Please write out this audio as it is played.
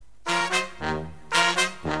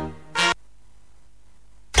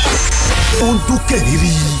ó ń dún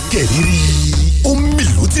kẹ̀rìírí kẹ̀rìírí ó ń mì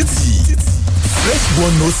lótìtì Fresh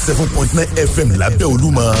 107.9 FM lábẹ́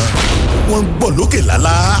Olúmọ wọ́n ń gbọ́ lókè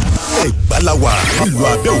lálá Ẹ̀gbá la wà nílùú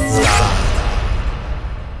Abẹ́òkúta.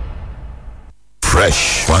 Fresh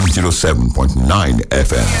 107.9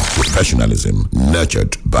 FM. Professionalism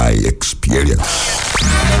nurtured by experience.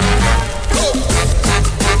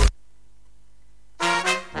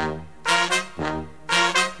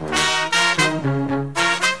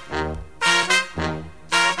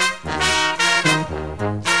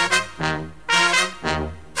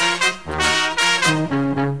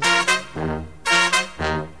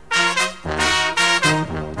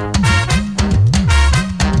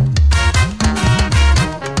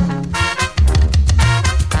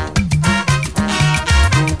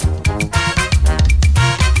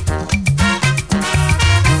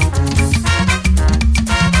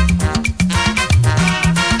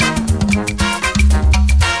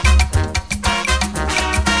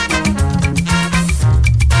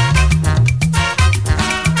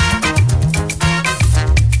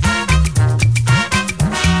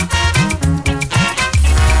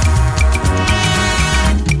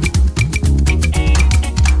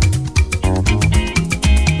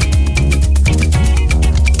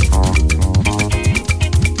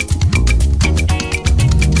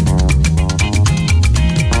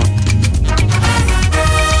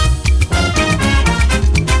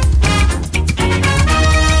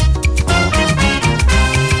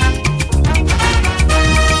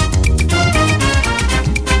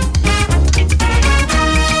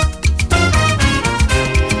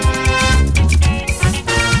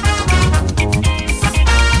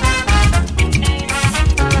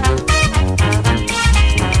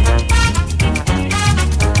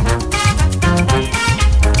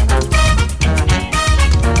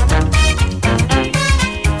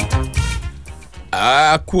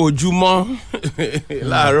 kú ojúmọ́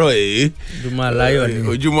láàárọ̀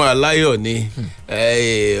ojúmọ́ aláyọ̀ ni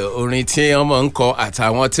orin tí wọ́n máa ń kọ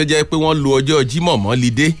àtàwọn tó jẹ́ pé wọ́n lu ọjọ́ Jímọ̀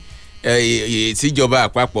mọ́lidé tíjọba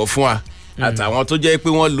àpapọ̀ fún wa àtàwọn tó jẹ́ pé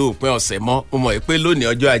wọ́n lo òpin ọ̀sẹ̀ mọ́ mo mọ̀ pé lónìí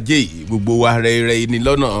ọjọ́ ajé yìí gbogbo wa rẹ̀ ni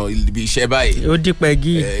lọ́nà ibi iṣẹ́ báyìí ó dípẹ́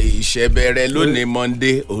gí iṣẹ́ bẹ̀rẹ̀ lónìí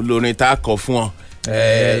Monday olórin tá a kọ fún ọ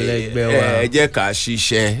ẹ jẹ́ ká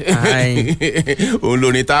ṣiṣẹ́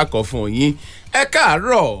olórin tá a kọ fún yín ẹ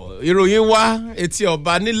káàárọ̀ ìròyìn wá etí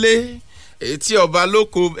ọba nílé etí ọba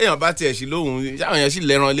lóko èèyàn bá tiẹ̀ sí lóhùn àwọn èèyàn sì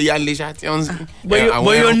lẹ́ran iléyà ńlẹ́ ṣá tí wọ́n ń sìn.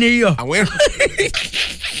 bóyá oníyọ̀. àwọn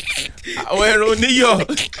ẹran oníyọ̀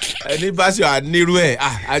ẹni bá ṣe ànírú ẹ̀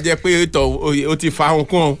á jẹ́ pé ó ti fa ohun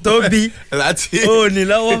kún un. tóbi ó ní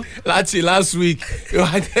lọ́wọ́. láti last week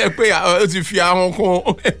á jẹ́ pé ó ti fi ahọ́n kún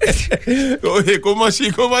un. kó mọ̀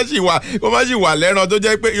sí wà lẹ́ran tó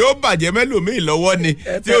jẹ́ pé yóò bàjẹ́ mẹ́lòmíì lọ́wọ́ ni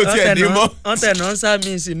tí ó tiẹ̀ dé mọ́. wọ́n tẹ̀nà ń sá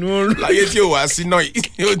mi sínú oorun. láyé tí ò wá sí náà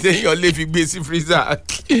yóò téèyàn lè fi gbé sí freezer.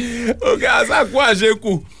 òkè àṣàkó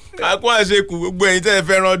àṣekù gbogbo ẹ̀yin tẹ́ ẹ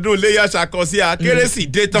fẹ́ràn ọdún léyà ṣàkọ sí akérésì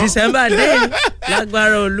dé tán. December dé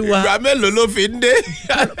lágbára Olúwa. ìgbà mélòó ló fi ń dé.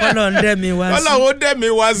 Ọlọ́run dẹ́ mi wá sí. Ọlọ́run dẹ́ mi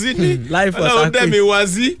wá sí ni. Ọlọ́run dẹ́ mi wá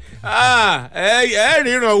sí. ẹ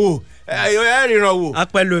ríran wò. ẹ ríran wò.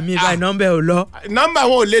 apẹ̀lú mi báyìí nọ́mbà ò lọ. nọ́mbà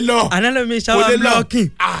wọn ò lè lọ. ànálẹ́ mi ṣáwá blocking.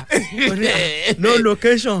 no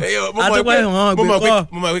location. àtúpọ̀ ìwọ̀n gbé kọ́.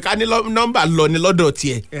 mo mọ̀ pé ká ní nọ́mbà lọ ní lọ́dọ̀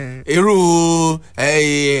tiẹ̀. irú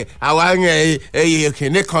àwa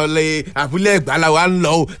kìnìún kan lè abúlé Ẹ̀gbá la wa ń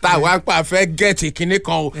lọ o tá a wá pa fẹ́ gẹ̀ẹ́tì kìnìún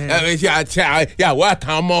kan o yàwó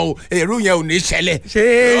àtàwọn ọmọ o irú yẹn ò ní ṣẹlẹ̀. ṣé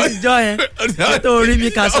ìjọ yẹn wọ́n tó rí mi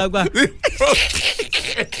kàṣàgbà.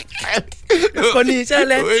 kò ní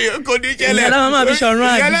ṣẹlẹ̀ ìyẹn láwọn máa fi ṣọ̀run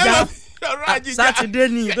àjíjà sátidé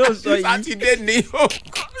ni tó sọ yìí. sátidé ni ó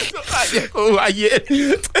kó wáyé.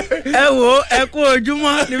 ẹ wo ẹ kú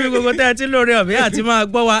ojúmọ́ níbi gbogbo tẹ́ ẹ ti lóore ọ̀fẹ́ àti máa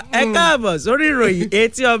gbọ́ wa ẹ káàbọ̀ sórí ìròyìn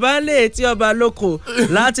etí ọba ńlẹ̀ etí ọba lóko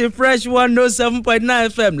láti Fresh 107.9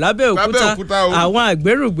 FM lábẹ́òkúta àwọn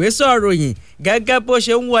àgbérùgbé sọ̀rọ̀ yìí gẹ́gẹ́ bó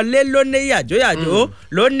ṣe ń wọlé ló ní yàjóyàjó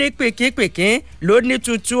ló ní pìkínpìkín ló ní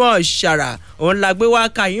tuntun ọ̀ṣàrà òun la gbé wá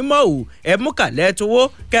kàyín mọ́ ò ẹ mú kàlẹ́ tówó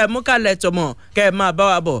kẹ́ ẹ mú kàlẹ́ tọmọ kẹ́ ẹ máa bá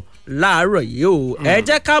wa bọ̀ láàárọ̀ yìí o ẹ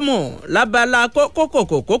jẹ́ ká mọ̀ lábala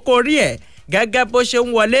kókó rí ẹ̀ gẹ́gẹ́ bó ṣe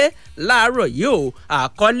ń wọlé láàárọ̀ yìí o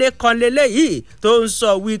àkọlé kan lélẹ́yìí tó ń sọ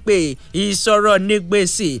wípé ìsọ̀rọ̀ ní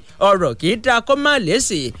gbèsè ọ̀rọ̀ kì í da kó má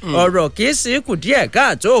lèsì ọ̀rọ̀ kì í sì kù díẹ̀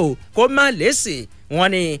káàtó kó má lèsì wọ́n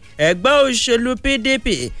ní ẹgbẹ́ òṣèlú PDP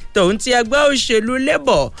tòun ti ẹgbẹ́ òṣèlú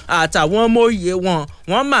Labour àtàwọn ọmọ òye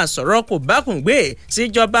wọ́n máa sọ̀rọ̀ kò bákùngbé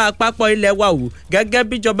síjọba àpapọ̀ ilẹ̀ wa wò gẹ́gẹ́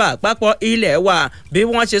bíjọba àpapọ̀ ilẹ̀ wa bí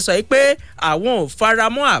wọ́n ṣe sọ pé àwọn ò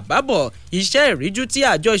faramọ́ àbábọ̀ iṣẹ́ ìríjú tí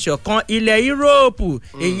àjọ ìṣọ̀kan ilẹ̀ Yúróòpù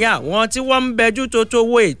ìyẹn àwọn tí wọ́n ń bẹjú tó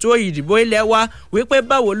wo ètò ìdìbò ilẹ̀ wa wípé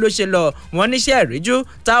báwo ló ṣe lọ wọ́n níṣẹ́ ìríjú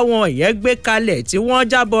táwọn ìyẹn gbé kalẹ̀ tí wọ́n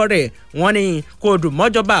jábọ̀ rẹ̀ wọ́n ní kò dùn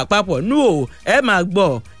mọ́jọba àpapọ̀ nù ó ẹ máa gbọ́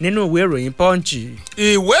nínú ìwé ìròyìn Punch.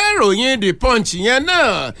 ìwé ìròyìn The Punch yẹn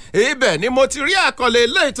náà ibẹ̀ ni mo ti rí àkọlé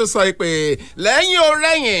eléyìí tó sọ pé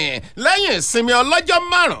lẹ́yìn ìsinmi ọlọ́jọ́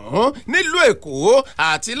márùn-ún nílùú Èkó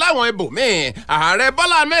àti láwọn ibòmíì ààrẹ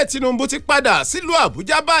Bọ́lá Ahmed Tinubu ti padà sílùú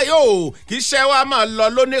Àbújá báyìí o kì í ṣe wa máa lọ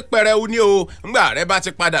lóní pẹrẹu ni o ńgbà ààrẹ bá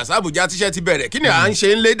ti padà sábùjá tíṣẹ́ ti bẹ̀rẹ̀ kí ni à ń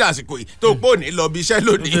ṣe ń lé dàsìkò yìí tó pò ní lọ bí iṣẹ́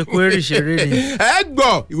lónìí. ẹ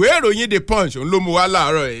gbọ́ ìwé ìròyìn The Punch ló mú wá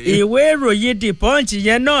láàárọ̀ yìí. ìwé ìròyìn The Punch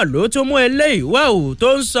yẹn náà ló tún mú eléyìí wá o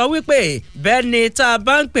tó ń sọ wípé bẹ́ẹ̀ ni tá a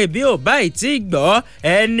bá ń pè bí ò báyìí tí gbọ́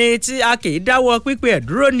ẹni tí a kì í dáwọ́ pípé ẹ̀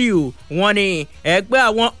dúró ni o wọ́n ní ẹgbẹ́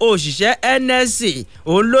àwọn òṣìṣẹ́ NSC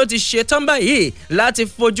òun ló ti ṣetán báyìí láti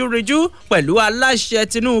fojú rinjú pẹ̀lú aláṣẹ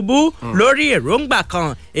Tinubu lórí èròǹgbà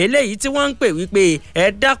kan eléyìí tí wọ́n ń pè wípé ẹ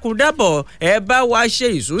dákun dábọ̀ ẹ bá wa ṣe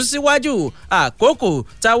ìsúnsíwájú àkókò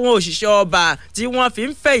táwọn òṣìṣẹ́ ọba tí wọ́n fi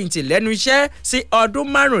ń fẹ̀yìntì lẹ́nu iṣẹ́ sí ọdún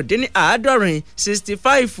márùndínláàádọ́rin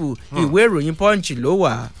 65 ìwé ìròyìn Punch ló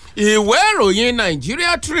wà. ìwé ìròyìn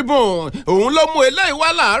Nigeria Tribune òun ló mú eléyìí wá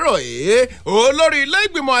láàárọ̀ yìí olórí ilé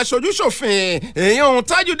ìgbìmọ̀ aṣojúṣòfin èèyàn ohun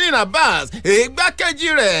Tajudeen Abbas ìgbákejì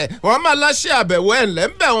rẹ̀ wọ́n máa láṣẹ àbẹ̀wò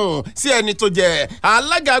ẹ̀ńlẹ́ńbẹ̀hùn sí ẹni tó jẹ́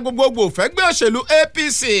alága gbogbogbò fẹ́gbẹ́ òṣèlú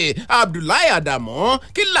APC Abdullahi Adamu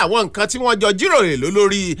kí làwọn nǹkan tí wọ́n jọ jíròrò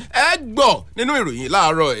lórí ẹ gbọ́ nínú ìròyìn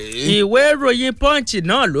láàárọ̀ yìí. ìwé ìròyìn Punch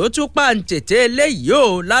náà ló tún pàǹtẹ̀tẹ̀ eléyìí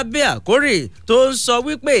o lábẹ́ àkórí tó ń sọ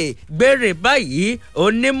wípé gbére báyìí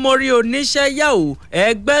onímọ̀rí oníṣẹ́ yà ó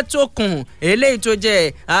ẹgbẹ́ tó kùn eléyìí tó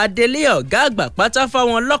jẹ́ adelé ọ̀gá àgbà pátá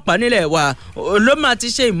fáwọn ọlọ́pàá nílẹ̀ wa ló máa ti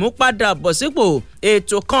ṣe ìmúpadàbọ̀sípò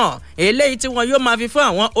ètò kan eléyìí tí wọn yóò máa fi fún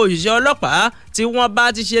àwọn òṣìṣẹ́ ọlọ́pàá tí wọ́n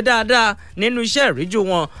bá ti ṣe dáadáa nínú iṣẹ́ ìríjú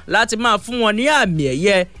wọn láti máa fún wọn ní àmì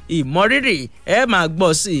ẹ̀yẹ ìmọrírì ẹ máa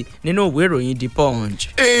gbọ́ sí i nínú ìwé ìròyìn The Punch.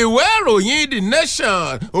 ìwé ìròyìn The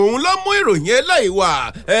Nation òun ló mú ìròyìn eléyìí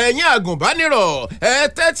wá ẹ̀yin àgùnbánirọ̀ ẹ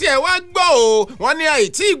tẹ́tí ẹ wá gbọ́ o wọ́n ní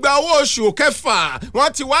àìtí ìgbà owó oṣù kẹfà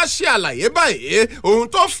wọ́n ti wá ṣe àlàyé báyìí ohun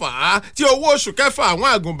tó fà á tí owó oṣù kẹfà àwọn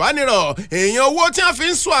àgùnbánirọ̀ èèyàn owó tí wọ́n fi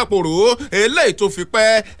ń sún àpòrò eléyìí tó fi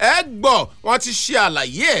pẹ́ ẹ gbọ́ wọ́n ti ṣe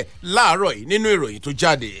àlàyé ẹ̀ láàárọ̀ yìí nínú ìròyìn tó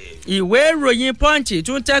jáde. ìwé ìròyìn Punch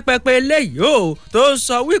tún tẹ́ pẹpẹ eléyìí o tó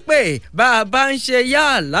sọ wípé bá a bá ń ṣe yá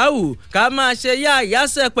àláwù ká máa ṣe yá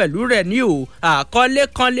àyáṣẹ pẹ̀lú rẹ̀ ní o àkọlé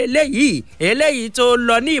kan lélẹ́yìí eléyìí tó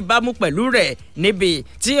lọ ní ìbámu pẹ̀lú rẹ̀ níbi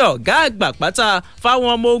tí ọ̀gá àgbà pátá fáwọn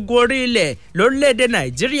ọmọ ogun orí ilẹ̀ lórílẹ̀‐èdè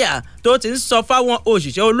Nàìjíríà tó ti ń sọ fáwọn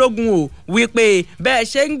òṣìṣẹ́ ológun o wípé bẹ́ẹ̀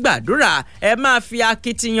ṣe ń gbàdúrà ẹ máa fi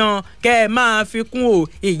akitiyan kẹ́ ẹ máa fi kún o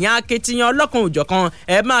ìyẹn akitiyan ọlọ́kan òjọ̀kan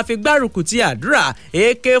ẹ máa fi gbárùkù ti àdúrà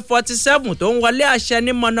AK-47 tó ń wọlé àṣẹ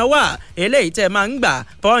ní mọ̀nàwá eléyìí tẹ́ máa ń gbà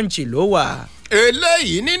Punch ló wà.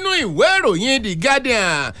 eléyìí nínú ìwé ìròyìn The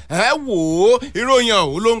Guardian ẹ wò ó ìròyìn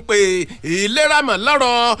ọ̀hún ló ń pe ìlera mọ̀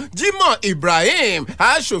lọ́rọ̀ Jimoh Ibrahim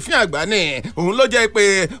aṣòfin àgbà ni òun ló jẹ́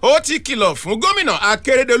pé ó ti kìlọ̀ fún gómìnà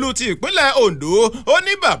Akérédolú ti ìpínlẹ̀ Ondo ó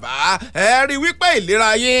ní bàbá ẹ rí wípé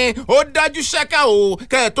ìlera yín ó dájú ṣẹ́ká o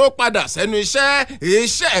kẹ́ ẹ tó padà sẹ́nu iṣẹ́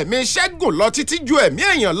ẹ̀mí iṣẹ́ gùn lọ títí ju ẹ̀mí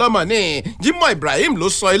èèyàn lọ́mọ ni Jimoh Ibrahim ló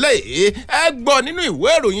sọ eléyìí ẹ gbọ́ nínú ìwé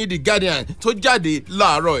ìròyìn The Guardian tó jáde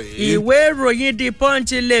láàárọ̀ yìí. ìwé ìròyìn The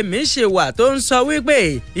Punch lèmi ṣe wà tó ń sọ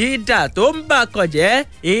wípé ìdà tó ń bà kọ̀jẹ́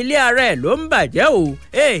ilé ara ẹ̀ ló ń bàjẹ́ o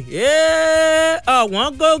ọ̀wọ́n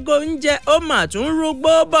gógó ń jẹ́ ó mà tún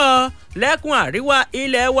rúgbó bọ̀ lẹ́kùn àríwá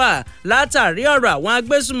ilẹ̀ wa látàrí ọ̀rọ̀ àwọn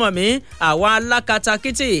agbésùmọ̀mí àwọn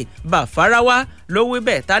alákatakítí bàfáráwá ló wí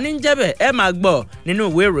bẹ́ẹ̀ ta ní jẹ́bẹ̀ ẹ máa gbọ́ nínú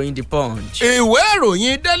ìwé ìròyìn The Punch. ìwé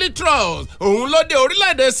ìròyìn Daily Trust òun ló dé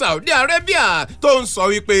orílẹ̀-èdè Saudi Arabia tó ń sọ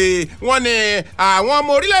wípé wọ́n ní àwọn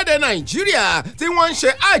ọmọ orílẹ̀-èdè Nàìjíríà tí wọ́n ń ṣe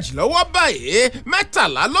hajj lọ́wọ́ báyìí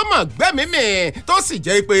 13 ló mọ̀ gbẹ́mímì tó sì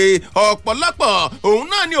jẹ́ pé ọ̀pọ̀lọpọ̀ òun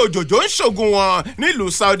náà ni òjòjò ń ṣògùn wọn nílùú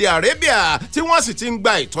Saudi Arabia tí wọ́n sì ti ń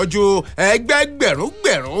gba ìtọ́jú ẹgbẹ̀rún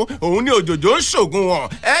òun ni òjòjò ń ṣògùn wọn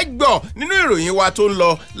ẹ gbọ́ nínú ìròyìn wa tó ń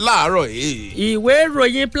lọ láàárọ̀ yìí. ìwé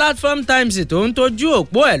ìròyìn Platform Times tó ń tọ́jú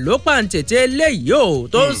òpó ẹ̀ ló pàǹtẹ̀tẹ̀ eléyìí o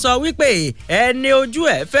tó ń sọ wípé ẹni ojú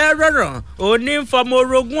ẹ̀ fẹ́ rọ̀ràn òní ń fọmọ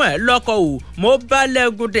orogún ẹ̀ lọ́kọ̀ o mo balẹ̀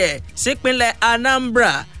gùdẹ̀ sípínlẹ̀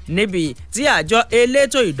Anambra níbi tí àjọ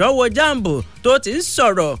elétò ìdánwò jambu tó ti ń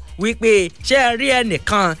sọ̀rọ̀ wípé ṣé rí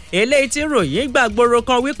ẹnìkan eléyìí tí ròyìn gbàgbóró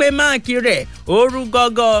kan wípé máàkì rẹ̀ ó rú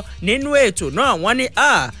gọ́gọ́ nínú ètò náà wọ́n ní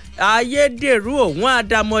ayédèrú òun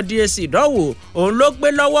àdàmọ̀dì èsì ìdánwò òun ló gbé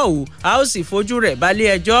lọ́wọ́ òun a ó sì fojú rẹ̀ balẹ̀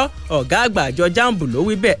ẹjọ́ ọ̀gá àgbà àjọ jambu ló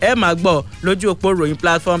wí bẹ́ẹ̀ ẹ máa gbọ́ lójú òpó ìròyìn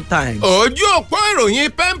Platform Times. ojú òpó ìròyìn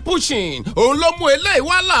pen pushing òun ló mú eléyìí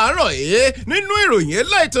wá láàárọ̀ yìí nínú ìròyìn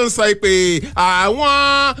eléyìí tó ń sọ pé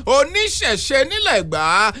àwọn oníṣẹ̀ṣe nílẹ̀ gbà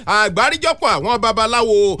àgbáríjọpọ̀ àwọn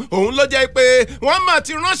babaláwo òun ló jẹ́ pé wọ́n máa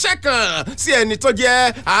ti ránṣẹ́ kan sí ẹni tó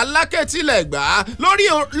jẹ́ alákẹ́tìlẹ̀ gbà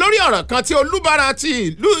lórí ọ̀rọ̀ kan tí olúbara ti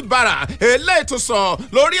ìlú ìbàrà eléyìí tó sọ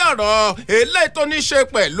lórí ọ̀rọ̀ eléyìí tó ní ṣe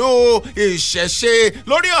pẹ̀lú ìṣẹ̀ṣe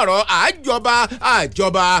lórí ọ̀rọ̀ àjọba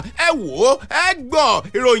ẹ wò ó ẹ gbọ́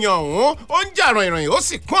ìròyìn ọ̀hún ó ń jà ràn-ìràn ó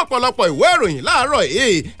sì kún ọ̀pọ̀lọpọ̀ ìwé ìròyìn láàárọ̀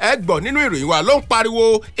yìí ẹ gbọ́ nínú ìròyìn wa ló ń pariwo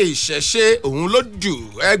ìṣẹ̀ṣe òun ló jù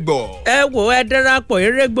ẹ gbọ́. ẹ wò ẹ darapọ̀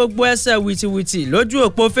eré gbogbo ẹsẹ̀ wìtìwìtì lójú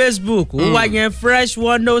òpó Facebook wá yẹn Fresh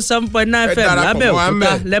 107.9 FM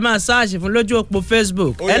lábẹ́òkúta lẹ́ máa sáàṣì fún lójú òpó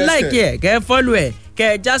Facebook ẹ láìkí ẹ̀ kẹ́ fọ́lù ẹ̀ kẹ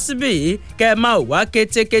ẹ já síbí yìí kẹ ẹ máa wá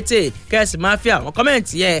kétékété kẹ ẹ sì máa fi àwọn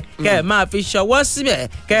kọ́mẹ̀ntì yẹn kẹ ẹ máa fi ṣọwọ́ síbẹ̀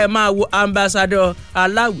kẹ ẹ máa wo ambassadọ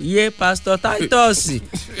aláwìyé Pastor Titus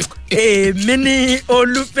èmi ní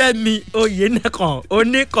Olúfẹ́mi Oyènẹ́kan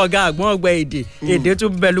oníkọ̀gá àgbọ̀n ọgbẹ́ èdè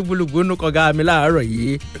tún bẹ lúgbúlùgbú nù kọ̀gá mi láàárọ̀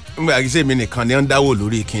yìí. nígbà tí sèmi nìkan ni ó ń dáwọ́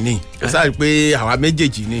lórí kínní ó sáré pé àwa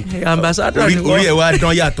méjèèjì ni ambassadọ ni wọ́n orí ẹ̀ wá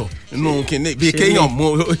dán yàtọ̀ nínú kínní bíi kéèyàn mú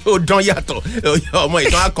ó dán yàtọ̀ ọmọ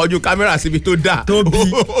ìtàn akọjú kámẹ́rà síbi tó dáa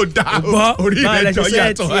ó dáa orí rẹ̀ dán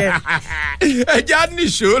yàtọ̀ ẹja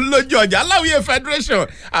nìṣó lójú ọjà Aláwìyé Federation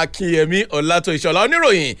Akínyẹmí Ọlátòìṣọlá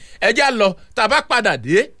oníròyìn ẹja lọ tàbá padà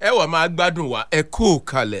dé ẹ wà máa gbádùn wa ẹ kú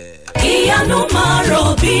kalẹ̀. ìyanu máa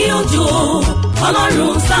rọ̀ bí òjò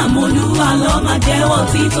Ọlọ́run Sàmúlú àlọ́ máa jẹ́wọ́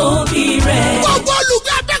títóbi rẹ̀. gbogbo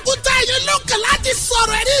olùgbé Abẹ́òkúta ẹ̀yìn lókè láti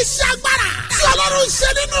sọ̀rọ̀ ẹ̀rí iṣẹ́ agbára tí Ọlọ́run ṣe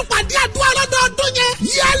nínú pàdé àdúrà lọ́dọọdún yẹn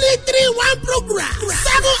yearly 3-1 program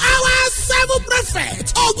 7 hours 7 prophet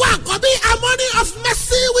ogun àkọ́bí harmony of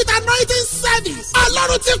mercy with anointing service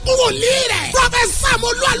Ọlọ́run ti kún wòlíì rẹ̀ prophet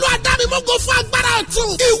Sàmúlú àlọ́ adámímọ́gò fún agbára ọ̀tun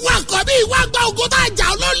ìwà àkọ́bí ìwà àgbà ogun tá a jà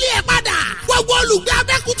olólì ẹ̀ padà gbogbo olùgbé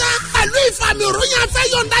Abẹ́òkúta pẹ̀lú ìfàmì òròyìn afẹ́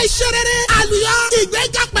yọ̀ǹda iṣẹ́ rere àlùyọ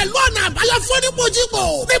ìgbéga pẹ̀lú ọ̀nà àbáyọ fún onímọ̀jìgbò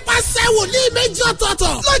nípasẹ̀ wòlíì méjì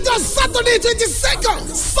ọ̀tọ̀ọ̀tọ̀ lọ́jọ́ Saturday 22nd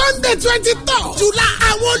Sunday 23rd July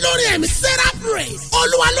àwọn olórin ẹ̀mí sarah praise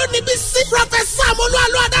olúwa ló ní bí sí Professor Amolu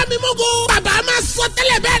Adámímọ́gò bàbá máa sọ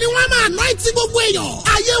tẹ́lẹ̀ bẹ́ẹ̀ ni wọ́n máa ná ìtì gbogbo èèyàn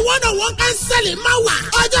àyè one-on-one counseling máa wà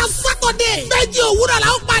ọjọ́ Saturday méjì òwúrọ̀ la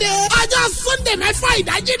ó pàdé ọjọ́ Sunday mẹ́fà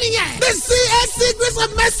ìdájí nìyẹn the CAC Grace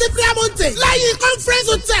of Mercy Prayer Mountain lẹ́yìn conference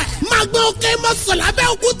hotel Magbe Òkè Mọ́sọ̀lá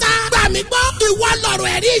Abẹ́òkúta gbàmígbọ́ ìwọ lọ̀rọ̀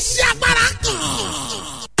ẹ̀rí iṣẹ́ agbára kan.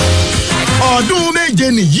 ọdún méje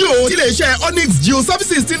nìyí o tí iléeṣẹ́ Onyx Geo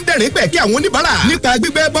Services ti ń dẹ̀rìn pẹ̀ kí àwọn oníbàárà nípa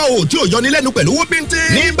gbígbẹ́ bọ́ọ̀ tí ò yọnilẹ́nu pẹ̀lú owó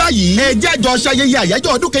bíntín. ní báyìí ẹ jẹ́ àjọ ṣayẹyẹ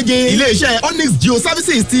àyájọ́ ọdún keje iléeṣẹ́ Onyx Geo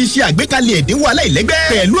Services ti ṣe àgbékalẹ̀ ẹ̀dínwó aláìlẹ́gbẹ́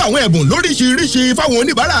pẹ̀lú àwọn ẹ̀bùn lóríṣiríṣi fáwọn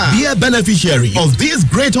oníbàárà. Be a beneficiary of this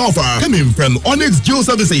great offer coming from Onyx Geo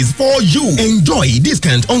Services for you. Enjoy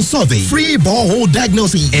discount on survey, free borehole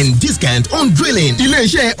diagnosis and discount on drilling.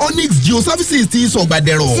 iléeṣẹ́ Onyx Geo Services ti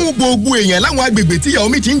sọ̀gbàdẹ̀rọ̀ fún gbogbo èèyàn láwọn agbègbè tí ìyá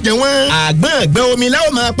omi ti ń jẹ wọ́n. àgbọn ẹgbẹ́ omi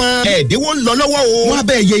láwọn máa pọn. ẹ̀dínwó ń lọ lọ́wọ́ o. wọ́n á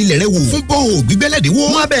bẹ̀ yẹ ilẹ̀ rẹ wò fún bọ́ọ̀ gbígbẹ́lẹ́dínwó.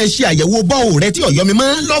 wọ́n á bẹ̀ ṣe àyẹ̀wò bọ́ọ̀ rẹ tí ọ̀yọ́ mi mọ́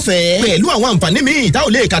lọ́fẹ̀ẹ́. pẹ̀lú àwọn àǹfààní míì tá ò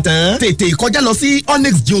lè kà tán. tètè kọjá lọ sí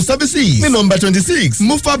Onyx Geo Services ní nọ́mbà 26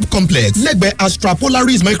 Mufab Complex lẹ́gbẹ̀ẹ́ Astra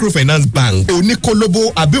Polaris Microfinance Bank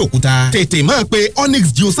Oníkólóbó Abẹ́òkúta. tètè máa pe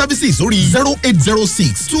Onyx Geo Services sórí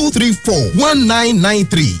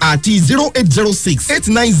 0806-234-1993 àti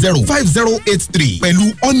 0806-890-5083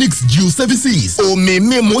 pẹ̀lú Onyx Geo Services. omi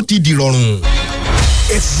mímu ti dìrọ̀rùn.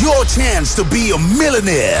 It's your chance to be a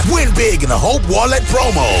millionaire. Win big in the Hope Wallet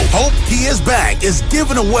promo. Hope PS Bank is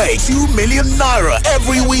giving away 2 million naira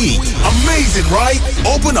every week. Amazing, right?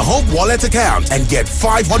 Open a Hope Wallet account and get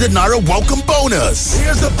 500 naira welcome bonus.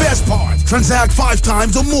 Here's the best part. Transact 5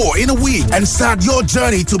 times or more in a week and start your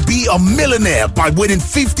journey to be a millionaire by winning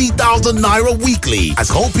 50,000 naira weekly. As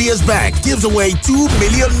Hope PS Bank gives away 2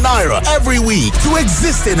 million naira every week to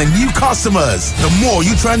existing and new customers. The more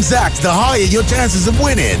you transact, the higher your chances of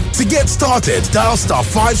winning. To get started, dial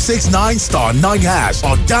 *569*9#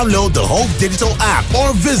 or download the Hope Digital app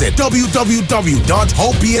or visit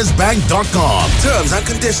www.hopepsbank.com. Terms and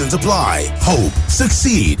conditions apply. Hope,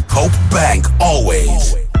 succeed. Hope Bank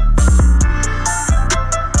always.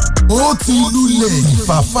 ó ti lulẹ̀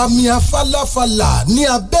ìfàfàmìà falafala ní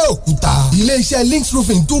Abẹ́òkúta iléeṣẹ́ Links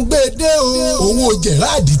Roofing tún gbé e dé o owó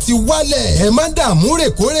jẹ̀ráàdì ti wálẹ̀ ẹ má dààmú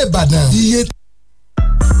rèkórè Ìbàdàn iye.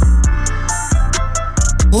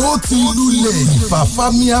 ó ti lulẹ̀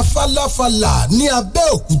ìfàfàmìà falafala ní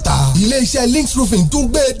Abẹ́òkúta iléeṣẹ́ Links Roofing tún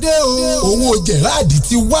gbé e dé o owó jẹ̀ráàdì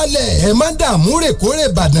ti wálẹ̀ ẹ má dààmú rèkórè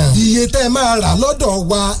Ìbàdàn iye tẹ́ ẹ máa rà lọ́dọ̀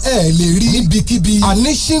wa ẹ lè rí níbikíbi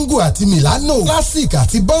àní shingle àti Milano classic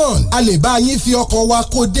àti bond a lè bá yín fi ọkọ̀ wa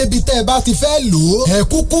kó débi tẹ́ ẹ bá ti fẹ́ lò ó ẹ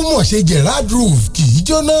kúkú mọ̀ ṣe Gerard roof kì í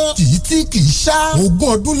jóná kì í tí kì í ṣá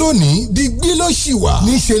 20 ọdún lónìí digbí ló ṣì wà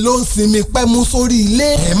níṣẹ́ ló ń sinmi pẹ́mú sórí ilé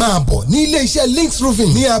ẹ máa bọ̀ ní iléeṣẹ́ Links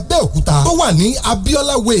Roofing ní Abẹ́òkúta tó wà ní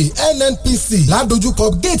Abiola Way NNPC ládojúkọ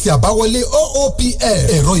géètì àbáwọlé OOPL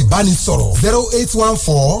ẹ̀rọ ìbánisọ̀rọ̀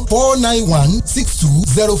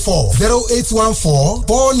 08144916204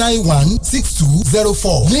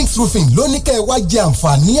 08144916204 Links Roofing ló ní kẹ́ ẹ wá jẹ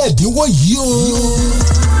àǹfààní ẹ̀dínwó yìí o.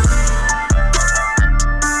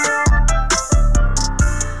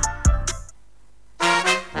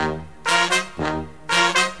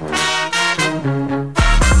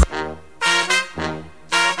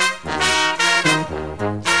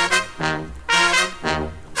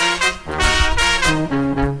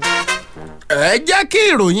 ẹ jẹ́ kí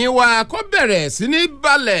ìròyìn wa kó bẹ̀rẹ̀ sí ní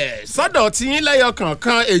balẹ̀ sọ́dọ̀ tí yín lẹ́yọ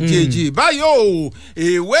kankan èjèèjì báyìí o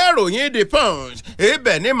ìwé ìròyìn The Punch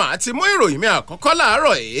ibẹ̀ ni màá ti mú ìròyìn mi àkọ́kọ́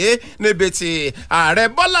láàárọ̀ yìí níbi tí ààrẹ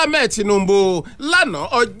Bọ́lá Ahmed Tinubu lánàá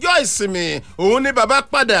ọjọ́ ìsinmi òun ní bàbá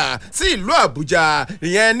padà sí ìlú Àbújá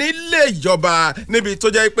ìyẹn nílé ìjọba níbi tó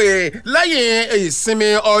jẹ́ pé lẹ́yìn ìsinmi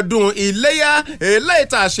ọdún iléyá eléyìí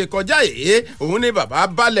tá a ṣe kọjá yìí òun ní bàbá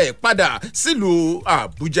balẹ̀ padà sílùú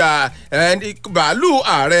Àbújá bàálù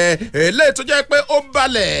ààrẹ eléyìí tó jẹ́ pé ó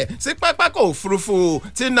balẹ̀ sí pápákọ̀ òfurufú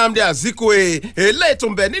tí Nnamdi Azikiwe eléyìí tó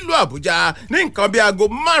ń bẹ nílùú Àbújá ní nǹkan bíi aago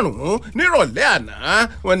 5 nírọ̀lẹ́ àná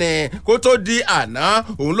wọ́n ní kó tó di àná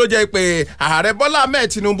òun ló jẹ́ pé ààrẹ Bọ́lá Ahmed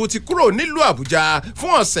Tinubu ti kúrò nílùú Àbújá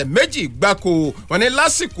fún ọ̀sẹ̀ méjì gbáko wọ́n ní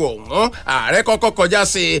lásìkò ọ̀hún ààrẹ kọ́kọ́ kọjá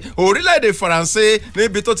sí orílẹ̀-èdè Faransé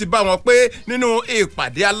níbi tó ti bá wọn pé nínú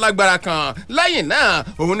ìpàdé alágbára kan lẹ́yìn náà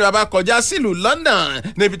òun ni bàbá kọjá sílùú London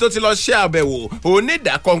níbi tó ti lọ ṣe àbẹ̀wò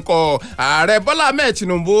onídàkọ̀ǹkọ̀ ààrẹ Bọ́lá Ahmed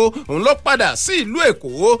Tinubu òun ló padà sí ìlú Èkó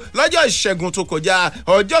lọ́jọ́ ìṣẹ́gun tó kọjá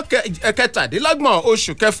ọjọ́ kẹtàdínlọ́gbọ̀n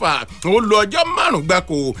oṣù kẹfà òun lo ọjọ́ 5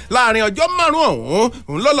 gbáko láàrin ọjọ́ 5 ọ̀hún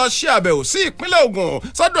òun ló lọ ṣe àbẹ̀wò sí ìpínlẹ̀ Ògùn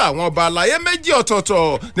sọ́dọ̀ àwọn ọba àlàyé méjì ọ̀tọ̀ọ̀tọ̀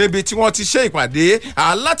níbi tí wọ́n ti ṣe ìpàdé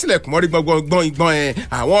alátìlẹ̀kùnmọ́rí gbọ̀ngbọ̀n ìgbọ̀n ẹ̀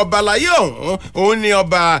àwọn ọba àlàyé ọ̀hún òun ni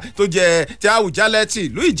ọba tó jẹ ti Àwùjalẹ̀ ti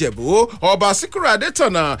ìlú Ìjẹ̀bú ọba Síkírù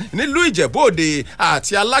Adétọ̀nà nílùú Ìjẹ̀bú Òde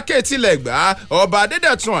àti Aláké tilẹ̀ Ẹ̀gbá ọba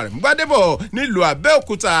Adédọ̀tun Àrẹ̀múgbádébọ̀ nílùú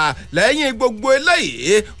Abẹ́òkúta lẹ́yìn gbogbo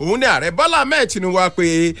eléyìí òun ni ààrẹ Bọ́lá Ahmed Tinubu wá pé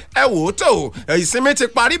ẹ wò ó tó ìsinmi ti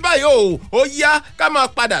parí báyìí o ó yá ká máa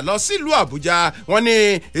padà lọ sílùú Àbújá wọ́n ní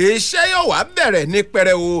iṣẹ́ yóò wá bẹ̀rẹ̀ ní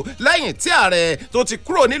pẹrẹu lẹ́yìn tí ààrẹ tó ti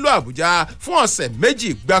kúrò nílùú Àbújá fún ọ̀sẹ̀ méjì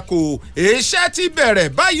gbáko iṣẹ́ ti bẹ̀rẹ̀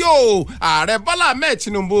báyìí o ààrẹ Bọ́lá Ahmed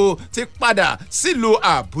Tinubu ti padà sílùú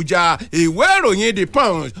Àbújá ìwé ìròyìn The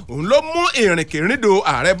Punch òun ló mú ìrìnkèrindò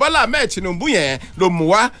ààrẹ Bọ́lá Ahmed Tinubu yẹn ló mú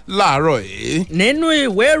wá láàárọ̀ yìí. nínú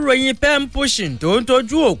ìwé ìròyìn pen pushing tó ń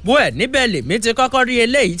tọ́jú òpó ẹ̀ níbẹ̀ lèmi ti kọ́kọ́ rí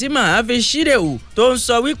eléyìí tí màá fi ṣíre ò tó ń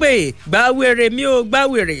sọ wípé gbàwèrè mi ò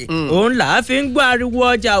gbàwèrè òun là á fi ń gbọ́ ariwo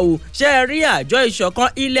ọjà ò ṣe rí àjọ ìṣọ̀kan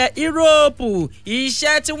ilẹ̀ Yúróòpù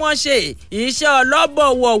iṣẹ́ tí wọ́n ṣe iṣẹ́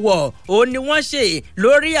ọlọ́bọ̀wọ̀wọ̀ òun ni wọ́n ṣe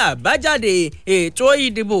lórí àbájáde ètò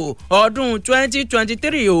ìdìbò ọdún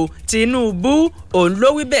 2023 o Tinubu òun ló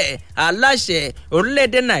wí bẹ́ẹ̀ aláṣẹ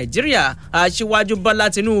orílẹ̀-èdè Nàìjíríà aṣíwájú Bọ́lá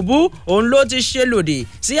Tinubu òun ló ti ṣe lòdì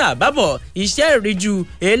sí àbábọ̀ iṣẹ́ ìríjú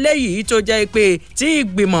eléyìí tó jẹ́ pé tí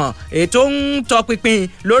ìgbìmọ̀ ètò ń tọpinpin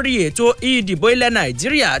lórí ètò ìdìbò ilẹ̀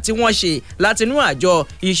Nàìjíríà tí wọ́n ṣe látinú àjọ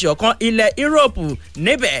ìṣọ̀kan ilẹ̀ Yúróòpù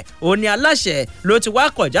níbẹ̀ òun ni aláṣẹ ló ti wá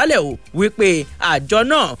kọ̀jálẹ̀ o wípé àjọ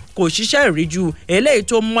náà kò ṣiṣẹ́ ìríjú eléyìí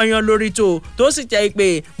tó mọ́yán lórí tó sì jẹ́ pé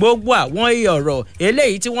gbogbo àwọn ọ̀rọ̀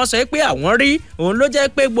eléyìí tí wọ́n sọ pé àwọn rí òun ló jẹ́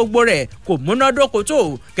pé gbogbo rẹ̀ kò múnádóko tó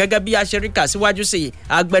gẹ́gẹ́ bí aṣeríkà síwájú sí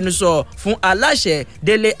agbẹnusọ fún aláṣẹ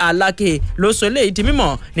Délé Aláké ló sọ eléyìí di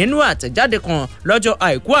mímọ̀ nínú àtẹ̀jáde kan lọ́jọ́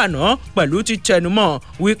àìkú àná pẹ̀lú ti tẹnumọ́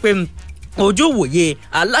wípé ojú wòye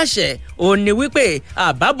aláṣẹ òun ni wípé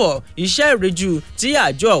àbábọ̀ iṣẹ́ ìríjú tí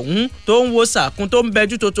àjọ ọ̀hún tó ń wo sàkún tó ń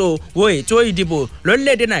bẹjú tótó wo ètò ìdìbò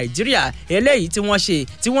lórílẹ̀‐èdè Nàìjíríà eléyìí tí wọ́n ṣe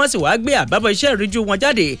tí wọ́n sì wá gbé àbábọ̀ iṣẹ́ ìríjú wọn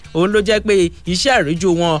jáde òun ló jẹ́ pé iṣẹ́ ìríjú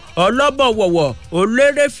wọn ọlọ́bọ̀wọ̀wọ̀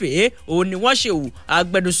olérèfé òun ni wọ́n ṣe wù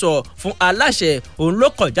agbẹnusọ fún aláṣẹ òun ló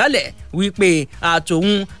kọ̀ jálẹ̀ wípé àtòun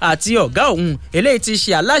àti ọ̀gá òun eléyìí ti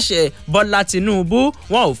ṣe aláṣẹ Bọ́lá Tinubu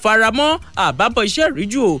wọn ò faramọ́ àbábọ̀ iṣẹ́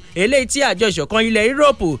ìríjú eléyìí tí àjọ ìṣọ̀kan ilẹ̀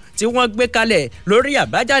Yúróòpù tí wọ́n gbé kalẹ̀ lórí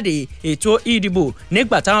àbájáde ètò ìdìbò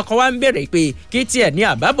nígbà táwọn kan wá ń béèrè pé kí tiẹ̀ ní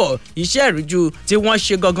àbábọ̀ iṣẹ́ ìríjú tí wọ́n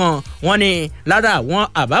ṣe gangan wọ́n ní lára àwọn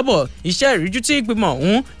àbábọ̀ iṣẹ́ ìríjú tí ìgbìmọ̀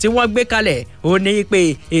ọ̀hún tí wọ́n gbé kalẹ̀ ó ní pé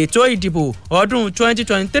ètò ìdìbò ọdún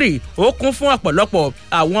 2023 ó kún fún ọ̀pọ̀lọpọ̀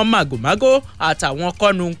àwọn màgòmágó àtàwọn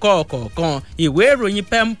kọ́nu-ńkọ́ kọ̀ọ̀kan ìwé ìròyìn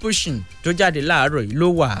pen pushing tó jáde láàárọ̀ yìí ló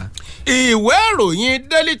wà. ìwé ìròyìn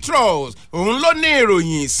Daily Trust òun ló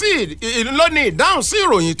ní ìdáhùn sí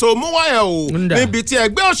ìròyìn tó mú wáyà o níbi tí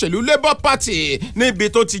ẹgbẹ́ òṣèlú Labour Party níbi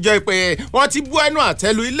tó ti jẹ́ pé wọ́n ti bú ẹnu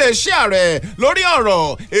àtẹ́lu iléeṣẹ́ ààrẹ lórí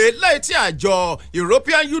ọ̀rọ̀ eléyìí tí àjọ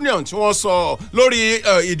European Union tí wọ́n sọ lórí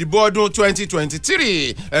ìdìbò ọdún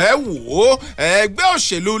 2023 ẹ wò ó ẹgbẹ́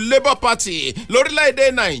òṣèlú Labour Party lórílẹ̀‐èdè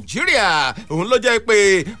Nàìjíríà òun ló jẹ́ pé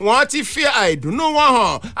wọ́n ti fi àìdùnnú wọn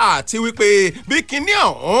hàn àti wípé bí kinní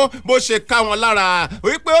ọ̀hún bó ṣe ká wọn lára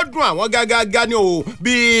wípé ó dùn àwọn gágágá ni o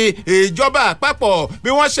bí ìjọba àpapọ̀ bí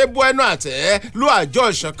wọ́n ṣe bu ẹnu àtẹ́ lu àjọ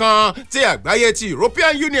ìṣọ̀kan ti àgbáyé ti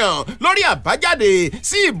European Union lórí àbájáde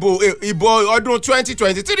sí ìbò ọdún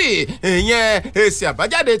 2023 ìyẹn èsì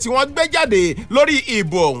àbájáde tí wọ́n gbé jáde lórí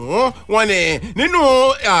ìbò ọ̀hún wọn ni nínú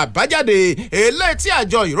àbájáde eléyìí tí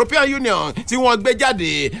àjọ European Union tí wọ́n gbé jáde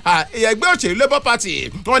ẹgbẹ́ òṣèlú Labour Party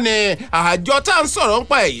wọn ni àjọ tá à ń sọ̀rọ̀ ń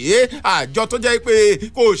pa èyí àjọ tó jẹ́ pé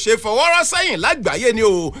kò ṣe fọwọ́rọ́ sẹ́yìn lágbàáyé ni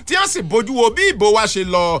o tí wọ́n sì bójú wo bí ìbò wa ṣe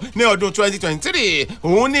lọ ní ọdún 2023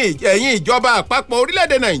 òun ní ẹ̀yìn ìjọba àpapọ̀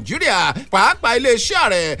orílẹ̀-èdè Nàìjíríà pàápàá iléeṣẹ́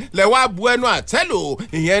ààrẹ lẹ́wà bu ẹnu àtẹ́lù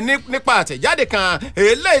ìyẹn nípa àtẹ̀jáde kan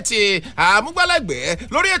eléyìí tí àmúgbálẹ́gbẹ̀ẹ́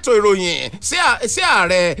lórí ètò ìròyìn sí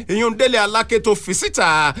ààrẹ ìyún Délé Aláké tó fi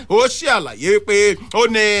síta ó ṣe àlàyé pé ó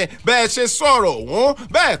ní bẹ́ẹ̀ ṣe sọ̀rọ̀ òun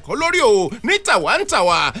bẹ́ẹ̀ kọ́ lórí o ní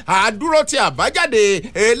tàwáńtàwá àdúró ti àbájáde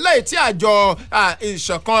eléyìí tí àjọ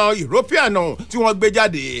ìṣọ̀kan European tí wọ́n gbé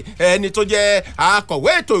jáde ẹni tó jẹ́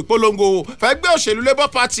akọ̀wé ètò ìpolongo fẹ́gbẹ́ òṣèlú Labour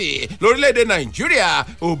Party lórílẹ̀‐èdè Nàìjíríà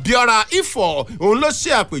Obiora Ifọ̀ òun ló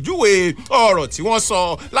ṣe àpèjúwe ọ̀rọ̀ tí wọ́n sọ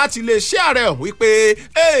láti iléeṣẹ́ ààrẹ ọ̀hún wípé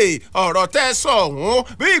ọ̀rọ̀ tẹ́ sọ ọ̀hún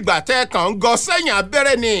bí ìgbà tẹ́ kàn ń gọ sẹ́yìn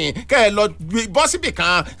abẹ́rẹ́ ni kẹ́ ẹ lọ bọ́ síbì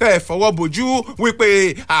kan kẹ́ ẹ fọwọ́ bojú wípé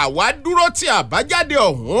àwa dúró ti àbájáde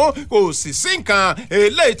ọ̀hún kò sì sí nǹkan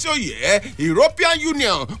eléyìí tí ó yẹ European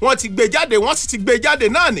Union wọ́n ti gbé jáde wọ́n sì ti gbé jáde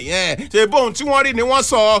náà nìyẹn ṣe bóun tí wọ́n rí ni wọ́n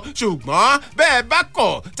sọ ṣùgbọ́n bẹ́ẹ̀ bá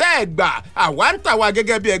kọ̀ tẹ́ ẹ gbà àwa ń tàwa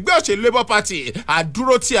gẹ́gẹ́ bí ẹgbẹ́ òṣèlú Labour Party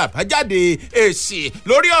àdúró ti àbájáde èsì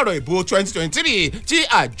lórí ọ̀rọ̀ ìbò 2023 tí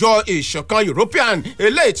àjọ ìṣọ̀kan European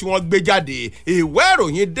eléyìí tí wọ́n gbé jáde ìwé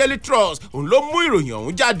ìròyìn Daily Trust òun ló mú ìròyìn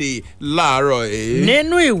ọ̀hún jáde láàárọ̀ ẹ̀.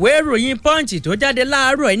 nínú ìwé ìròyìn Punch tó jáde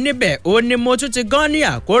láàárọ̀ ẹ̀ níbẹ̀ ó ní mo tún ti gán ní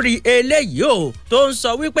àkórí eléyìí o tó ń sọ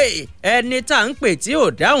wípé ẹni tá à ń pè tí ò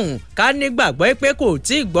dáhùn ká nígbàgbọ́ pé kò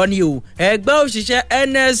tí ì gbọ́ ni o ẹgbẹ́ òṣìṣẹ́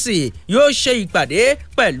NLC yóò ṣe ìpàdé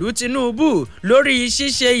pẹ̀lú Tinubu lórí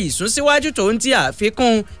ṣíṣe ìsúnsíwájú tó ń ti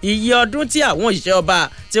àfikún iye ọdún tí àwọn òṣìṣẹ́ ọba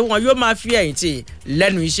tí wọn yóò máa fi ẹ̀yìntì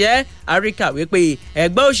lẹ́nu iṣẹ́ àríkà wípé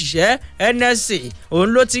ẹgbẹ́ òṣìṣẹ́ NLC òun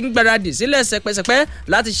ló ti ń gbáradì sílẹ̀ sẹpẹsẹpẹ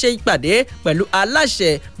láti ṣe ìpàdé pẹ̀lú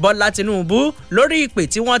aláṣẹ Bọ́lá Tinubu lórí ìpè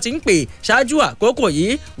tí wọ́n ti ń pè ṣáájú àkókò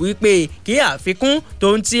yìí wípé kí àfikún tó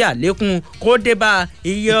ń ti àlékún kó dé bá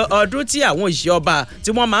iye ọdún tí àwọn òṣìṣẹ́ ọba tí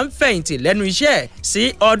wọ́n máa ń fẹ̀yìntì lẹ́nu iṣẹ́ sí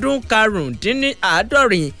ọdún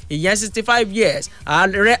karùndínláàádọ́rin ìyẹn 65 years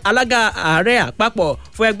alága ààrẹ àpapọ̀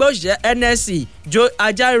fún ẹgbẹ́ òṣìṣẹ́ NLC Joe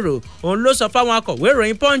Ajaero òun ló sọ fáwọn akọ̀wé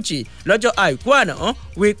ìròyìn Punch lọ́jọ́ àìkú àná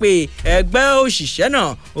wípé ẹgbẹ́ òṣìṣẹ́ náà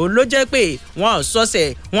òun ló jẹ́ pé wọ́n sọ́sẹ̀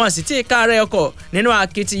wọ́n sì ti kárẹ̀ ọkọ̀ nínú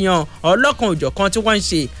akitiyan ọlọ́kan òjọ̀kan tí wọ́n ń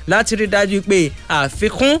ṣe láti rí dájú pé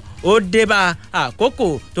àfikún ó débá àkókò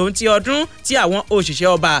tó ń ti ọdún tí àwọn òṣìṣẹ́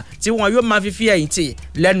ọba tí wọn yóò máa fi ẹ̀yìntì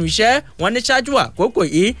lẹ́nu iṣẹ́ wọn ní ṣáájú àkókò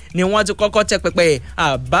yìí ni wọ́n ti kọ́kọ́ tẹ pẹpẹ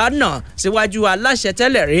àbá náà síwájú aláṣẹ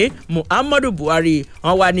tẹ́lẹ̀ rí Muhammadu Buhari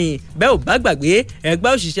wọn wà ní bẹ́ẹ̀ ò bá gbàgbé ẹgbẹ́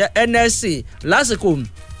òṣìṣẹ́ NLC lásìkò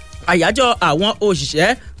àyájọ́ àwọn òṣìṣẹ́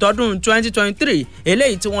tọdún 2023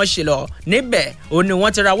 eléyìí tí wọ́n ṣe lọ níbẹ̀ ó ní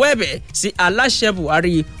wọ́n ti rawọ́ ẹ̀bẹ̀ sí aláṣẹ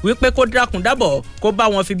Buhari wípé kó dákun dábọ̀ kó bá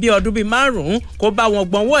wọn fi bí ọdún bíi 5 kó bá wọn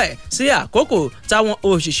gbọ́nwọ́ ẹ̀ sí àkókò táwọn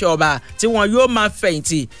òṣìṣẹ́ ọba tí wọn yóò máa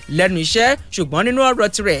fẹ̀yìntì lẹ́nu iṣẹ́ ṣùgbọ́n nínú ọ̀rọ̀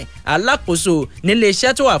tirẹ̀ alákòóso nílé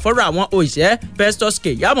iṣẹ́ tó wà fọ́rọ̀ àwọn òṣìṣẹ́ Festus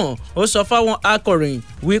Keyamo ó sọ fáwọn akọ̀ròyìn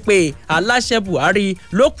wípé aláṣẹ Buhari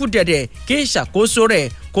ló kù dẹ̀dẹ̀ kí ìṣàkóso rẹ̀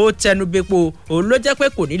kó tẹnubẹ́po òun ló jẹ́ pé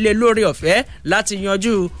kò nílé lórí ọ̀fẹ́ láti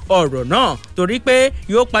yanjú ọ̀rọ̀ náà torí pé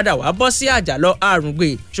yóò padà wá bọ́ sí àjàlọ àrùngbè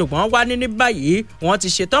ṣùgbọ́n wá ní báyìí wọ́n ti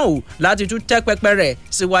ṣetán o láti tún tẹ́ pẹpẹ rẹ̀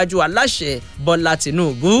síwájú aláṣẹ Bọ́lá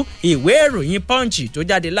Tinubu. Ìwé ìròyìn Punch tó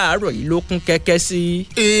jáde láàárọ̀ yìí ló kún kẹ́kẹ́ sí.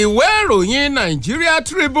 Ìwé ìròyìn Nigeria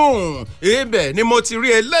Tribune ibẹ̀ ni mo ti rí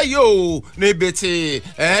eléyìí o níbi tí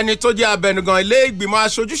ẹni tó jẹ́ abẹnugan ilé ìgbìmọ̀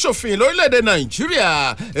aṣojúṣòfin lórílẹ̀‐èdè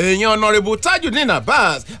Nàìjíríà èèyàn ọ̀nàrẹ́bù Tajudeen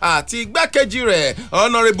Abbas àti igbákejì rẹ̀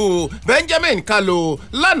ọ̀nàrẹ́bù Benjamin Kalu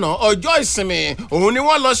lánàá ọjọ́ ìsinmi òun ni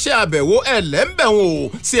wọ́n lọ ṣe àbẹ̀wò ẹlẹ́mbẹ̀wò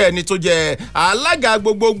sí ẹni tó jẹ́ alága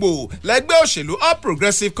gbogbogbò lẹ́gbẹ́ òṣèlú All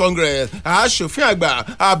Progressives Congress aṣòfin àgbà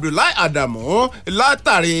Abdullahi Adamu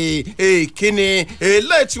látàrí ìkíni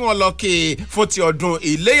eléyìí tí wọ́n lọ kí fún ti ọdún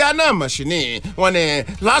iléyà náà mọ̀ṣínì wọ́n ní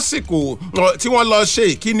lásìkò tí wọ́n lọ ṣe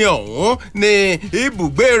ìkíni ọ̀hún ní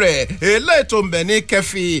ibùgbé rẹ̀ eléyìí tó ń bẹ ní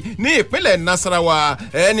Kẹfì ní ìpínlẹ̀ Nasarawa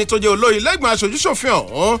ẹni tó jẹ́ olóyè lẹ́gbọ̀n aṣojúṣòfin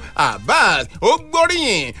ọ̀hún Abbas ó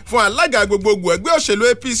gbóríyìn fún alága gbogbogbò ẹgbẹ́ òṣèlú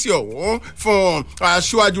APC ọ̀hún fún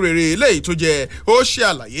aṣíwájú rere eléyìí tó jẹ́ ó ṣe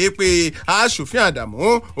àlàyé pé aṣòfin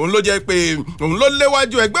Àdàmú òun ló jẹ́ pé òun ló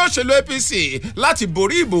léwájú ẹgbẹ́ òṣèlú APC láti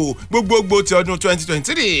borí ìbò gbogbogbò ti ọdún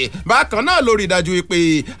 2023 bákan náà lórí ìdájú pé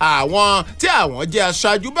àwọn tí àwọn jẹ́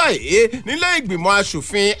aṣáájú báyìí nílé ìgbìmọ̀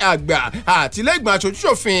aṣòfin àgbà àti ilé ìgbìmọ̀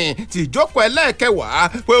aṣojúṣòfin ti ìjókòó ẹlẹ́ẹ̀kẹwàá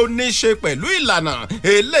pé ó ní í ṣe pẹ̀lú ìlànà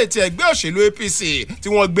eléyìí tí ẹgbẹ́ òṣèlú APC tí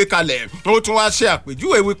wọ́n gbé kalẹ̀ ó tún wá ṣe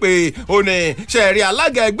àpèjúwe wípé ó ní ṣẹ̀rí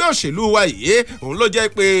alága ẹgbẹ́ òṣèlú wa yìí òun ló jẹ́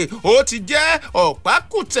pé ó ti jẹ́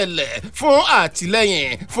ọ̀pákùtẹ̀lẹ̀ fún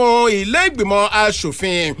àtìlẹ́yìn fún ilé ìgbìmọ̀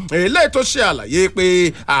aṣòfin eléyìí tó ṣe àlàyé pé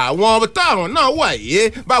àwọn táwọn náà wà yìí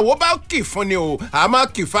báwo bá kì fún ni o àmọ́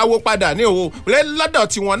kì fáwọ́ padà ní o lọ́dọ̀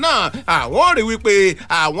tiwọn náà àwọn rí wípé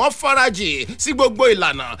àwọn farajì sí gbogbo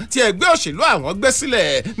ìlànà tí ẹgbẹ́ òṣèlú àwọn gbé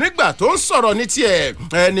sílẹ̀ nígbà tó ń sọ̀rọ̀ ní tiẹ̀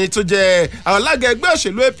ẹni tó jẹ́ alága ẹgbẹ́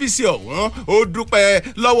òṣèlú APC ọ̀hún ó dúpẹ́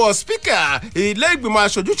lọ́wọ́ spíkà ilé ìgbìmọ̀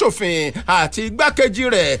aṣojúṣòfin àti igbákejì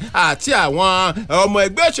rẹ̀ àti àwọn ọmọ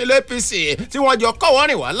ẹgbẹ́ òṣèlú APC tí wọ́n jọ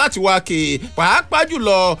kọ́wọ́rìn wá láti wá kí pàápàá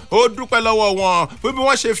jùlọ ó dúpẹ́ lọ́wọ́ wọn fún bí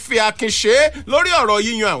wọ́n ṣe fi akin ṣe lórí ọ̀rọ̀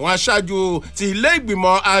yíyan àwọn aṣáájú ti ilé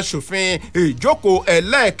ìgbìmọ̀ aṣòfin ìjókòó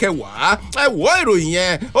ẹlẹ́ẹ̀kẹwàá ẹ wo ìròyìn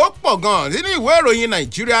yẹn ó pọ̀ gan nínú ìwé ìròyìn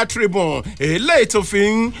Nigeria Tribune eléyìí tó fi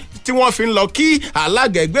ń tí wọ́n fi ń lọ kí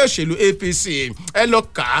alága ẹgbẹ́ òṣèlú APC ẹ lọ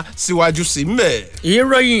kà á síwájú sí mẹ́.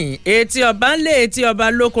 ìròyìn etí ọba ń lé etí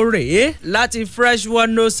ọba lóko rèé láti Fresh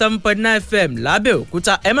 107.9 FM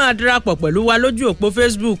lábẹ́òkúta ẹ máa darapọ̀ pẹ̀lú wa lójú òpó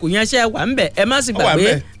Facebook yẹn ṣe wà ń bẹ̀ ẹ má sì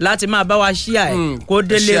gbàgbé láti máa bá wa ṣíà ẹ̀ kó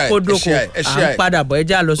délé kó dóko à ń padà bọ̀ ẹ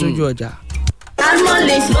já lọ sójú ọjà.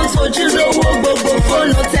 Admolix ló tojú lówó gbogbo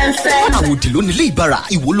fóònù tẹ́ ń fẹ́. àwòdì ló nílé ìbára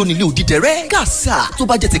ìwò ló nílé òdìdẹrẹ́ kàṣà tó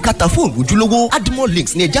bá jẹ́ ti káta fóònù ojúlówó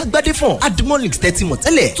Admolix ní ẹja gbádé fún Admolix tẹ́tí mọ̀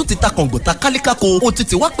tẹ́lẹ̀ tó ti ta kọ̀ǹgọ̀ta kálékáko ó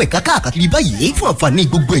ti wá pẹ̀ káàkiri báyìí fún àǹfààní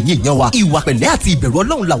gbogbo ẹ̀yin èèyàn wa ìwà pẹ̀lẹ́ àti ìbẹ̀rù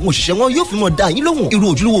Ọlọ́run làwọn òṣìṣẹ́ wọn yóò fi mọ̀ dá yín lóhùn irú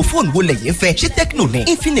ojúlówó fóònù wo lẹ̀yin fẹ́ ṣé Tecno ní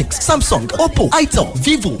Infinix Samsung Oppo Itel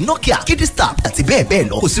Vivo Nokia Kidistar àti bẹ́ẹ̀ bẹ́ẹ̀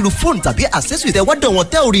lọ kò sí irú fóònù tàbí accessory tẹ́ wá dán wọn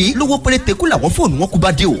tẹ́ orí lówó péréte kú làwọn fóònù wọn kú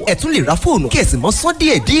bá dé o ẹ tún lè ra fóònù kí ẹ sì mọ́ sán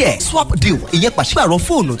díẹ̀ swap deal ìyẹn pàṣípàrọ̀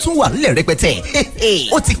fóònù tún wà nílẹ̀ rẹpẹtẹ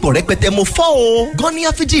ó ti pọ̀ rẹpẹtẹ mo fọ́ o gani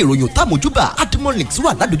afiji ìròyìn támojúbà Admolix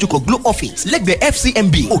wà ládojúkọ Glow office lẹ́gbẹ̀ẹ́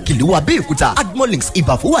FCMB Òkèlèwà Abẹ́òkúta Admolix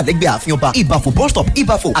Ìbàfò wà lẹ́gbẹ̀ẹ́ ààfin ọba Ìbàfò bus stop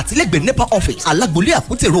Ìbàfò àti lẹ́gbẹ̀ẹ́ NEPA office Alágbolé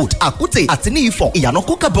Àkútè road Àkútè àti ní Ifọ̀ ìyànà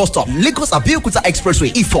Kókà bus stop Lagos Abẹ́òkúta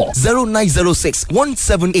expressway Ifọ̀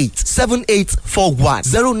 0906-178-7841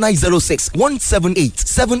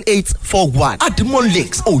 0906-178-7841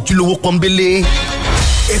 Admolix ojúlówó pọ́nbélé.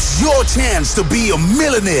 It's your chance to be a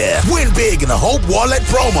millionaire. Win big in the Hope Wallet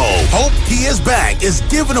promo. Hope Kia's Bank is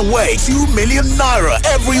giving away 2 million naira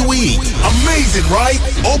every week. Amazing, right?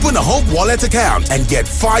 Open a Hope Wallet account and get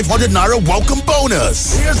 500 naira welcome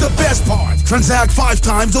bonus. Here's the best part. Transact 5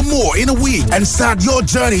 times or more in a week and start your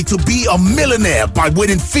journey to be a millionaire by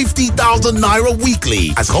winning 50,000 naira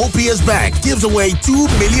weekly. As Hope Kia's Bank gives away 2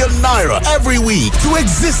 million naira every week to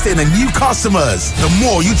existing and new customers. The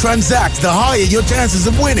more you transact, the higher your chances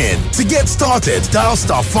of winning. To get started, dial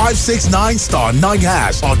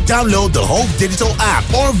 *569*9# or download the Hope digital app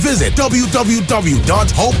or visit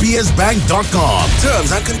www.hopeisbank.com.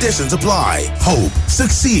 Terms and conditions apply. Hope,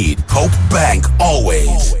 succeed. Hope Bank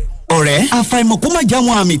always. ọ̀rẹ́ àfàìmọ̀ kó má já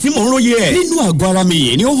wọn àmì tí mò ń róye ẹ̀ nínú àgọ́ ara mi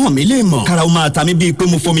yìí ni ó hàn mí lè mọ̀ kára ó máa ta mí bíi pé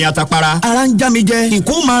mo fomi atapara ara ń já mi jẹ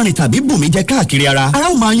nǹkan ó máa rìn tàbí bù mí jẹ káàkiri ara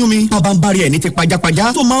ó máa yún mi pabambari ẹ̀ ní ti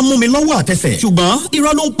pajápajá tó máa ń mú mi lọ́wọ́ àtẹsẹ̀ ṣùgbọ́n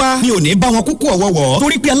irọ́ ló ń pa mi ò ní bá wọn kúkú ọ̀wọ́wọ́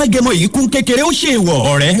torí pé alágẹmọ yìí kún kékeré ó ṣe ìwọ̀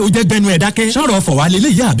ọ̀rẹ́ ó jẹ́ gbẹnu ẹ̀ dákẹ́ sọ̀rọ̀ fọ̀wá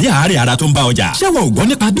lélẹ́yìí àbí àárẹ̀ ara tó ń bá ọjà ṣẹ́wọ̀ ògbọ́n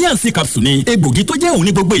nípa bíànsì capsule ni egbògi tó jẹ́ òun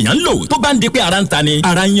ní gbogbo èèyàn ń lò tó bá ń di pé ara ń ta ni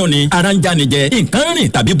ara ń yán ni ara ń já ni jẹ nǹkan rìn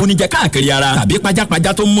tàbí bunijẹ káàkiri ara tàbí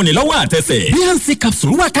pajápajá tó ń múni lọ́wọ́ àtẹsẹ̀ bíànsì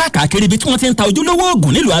capsule wà káàkiri ibi tí wọ́n ti ń ta ojúlówó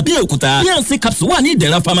oògùn nílùú Abẹ́òkúta bíànsì capsule wà ní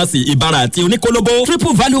Ìdẹ̀ra pharmacy Ìbàrà àti Oníkólóbó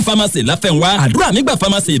Triple Value pharmacy Láfẹnwá Àdúrà Mígbà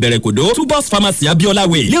pharmacy Ìbẹ̀rẹ̀kòdó Tubos pharmacy Abiola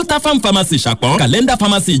Way Leota Farm pharmacy Ṣàpọ̀n Calendar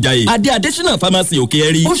pharmacy Ìjàyè Adé Additional pharmacy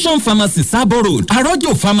Òkè-Ẹ̀rí Ocean pharmacy Sabo Road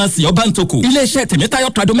Arọ́jò pharmacy Ọbántòkù iléeṣẹ́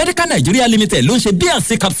Tèmítáyọ̀ Tradomedical Nigeria Limited ló ń ṣe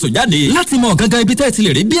bíànsì capsule jáde láti mọ gangan ibi tẹ́ ti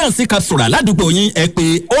lè rí bíànsì capsule aládùúgbò yín ẹ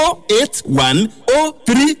pè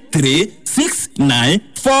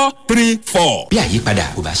 08103369434. bí àyípadà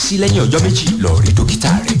kò bá sí lẹ́yìn ọjọ́ méjì lọ rí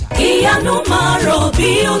dókítà rẹ̀. ìyanu máa rọ̀ bí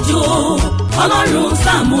òjò ọlọ́run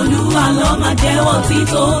Sàmúlúwa ló máa jẹ́wọ́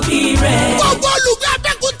títóbi rẹ̀. gbogbo olùgbé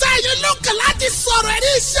Abẹ́òkúta ẹ̀yìn lókè láti sọ̀rọ̀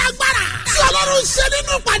ẹ̀rí iṣẹ́ agbára tí ọlọ́run ṣe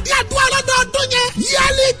nínú ìpàdé àdúrà lọ́dọọdún yẹn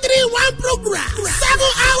yearly 3-1 program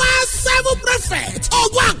 7 hours 7 prophet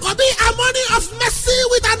ogun àkọ́bí harmony of mercy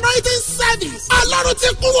with anointing service ọlọ́run ti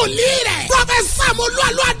kún wòlíì rẹ̀ prophet Sàmúlúwa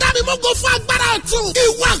ló adámímógo fún agbára ọ̀tun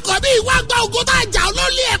ìwọ àkọ́bí ìwọ àgbà ogun tá a jà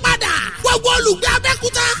olólè ẹ̀ padà gbogbo olùgbé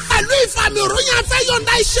Abẹ́òkúta pẹ̀lú ìfàmì òròyìn afẹ́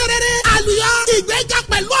yọ̀ǹda iṣẹ́ rere àlùyọ ìgbéga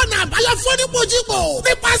pẹ̀lú ọ̀nà àbáyọ fún onímọ̀jìgbò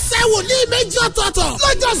nípasẹ̀ wòlíì méjì ọ̀tọ̀ọ̀tọ̀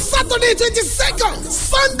lọ́jọ́ Saturday 22nd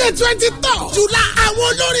Sunday 23rd July àwọn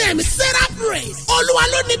olórin ẹ̀mí sarah praise olúwa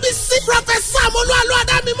ló níbi sí prophet Sàmúlúwa ló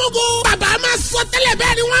adámímógo bàbá máa sọ tẹ́lẹ̀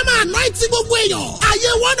bẹ́ẹ̀ ni wọ́n máa anoint gbogbo èèyàn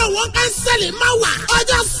ayé wọ́n kánsẹ́lì máa wà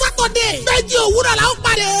ọjọ́ Saturday méjì òwúrọ̀ la ó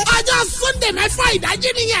pàdé ọjọ́ Sunday mẹ́fà ìdájí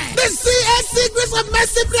nìyẹn the CAC Grace of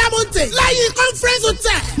Mercy prayer mountain lẹ́yìn conference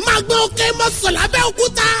hotel magbe òkè mọ́sọ̀lá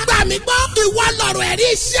Abẹ́òkúta gbàmí gbọ́ ìwọ lọ̀rọ̀ ẹ̀rí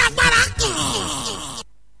iṣẹ́ agbára kan.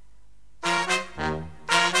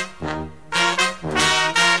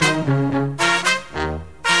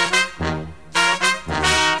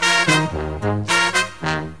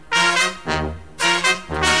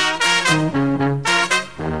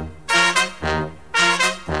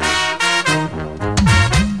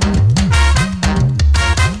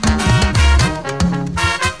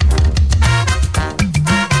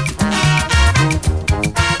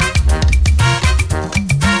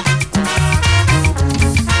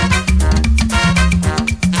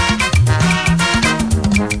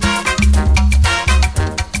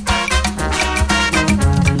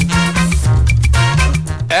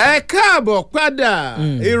 káàbọ̀ padà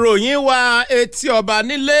ìròyìn wa etí ọba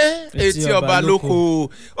nílé etí ọba lóko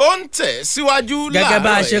ó ń tẹ̀ síwájú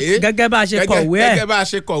láàárọ̀ yìí gẹ́gẹ́ bá a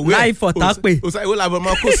ṣe kọ̀wé láì fọ̀tá pé. ó làbọ̀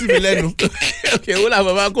máa kó sí mi lẹ́nu ó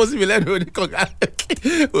làbọ̀ máa kó sí mi lẹ́nu oníkọ̀ọ̀ká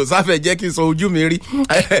ó sáfẹ́ jẹ́ kí n sọ ojú mi rí.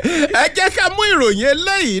 ẹ jẹ́ ká mú ìròyìn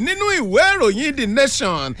eléyìí nínú ìwé ìròyìn The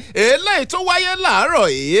Nation eléyìí tó wáyé láàárọ̀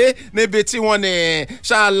yìí níbi tí wọ́n ní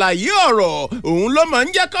ṣàlàyé ọ̀rọ̀ òun ló máa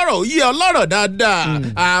ń jẹ́ kọ́rọ̀ ó yé ọlọ́rọ̀ dáadáa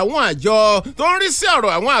àwọn àjọ tó ń rí sí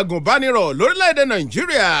ọ̀rọ̀ àwọn àgùnbánirọ̀ lórílẹ̀‐èdè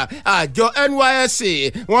Nàìjíríà àjọ NYSC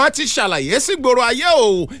wọ́n ti ṣàlàyé sí gbòòrò ayé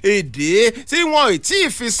o èdè tí wọ́n ì tí ì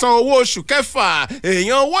fi san owó oṣù kẹfà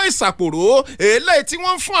èèyàn owó ìsàpòrò eléyìí tí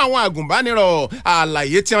wọ́n ń fún àwọn àgùnbánirọ̀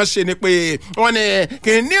àlàyé tí wọ́n ṣe ni pé wọ́n ní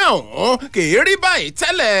kìíní ọ̀hún kìí rí báyìí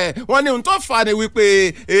tẹ́lẹ̀ wọ́n ní ohun tó fà ní wípé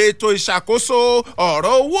ètò ìṣàkóso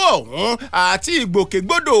ọ̀rọ̀ owó ọ̀hún àti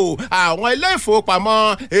ìgbòkègbodò àwọn ilé ìfowópamọ́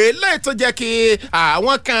eléyìí tó jẹ́ kí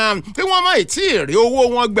àwọn kan tí wọ́n máa tí ì rí owó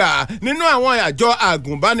wọn gbà nínú àwọn àjọ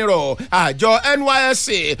àgùnbánirọ̀ àjọ NYSC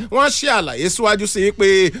wọ́n ṣe àlàyé síwájú sí pé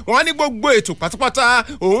wọ́n ní gbogbo ètò pátápátá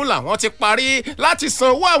òun làwọn ti parí láti san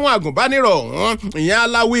owó àwọn àgùnbánirọ̀ ọ̀hún ìyẹn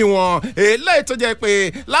aláwí wọn eléyìí tó jẹ́ pé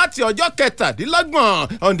láti ọjọ́ kẹtàdínlọ́gbọ̀n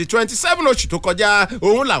on the 27 oṣù tó kọjá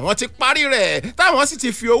òun làwọn ti parí rẹ̀ táwọn sì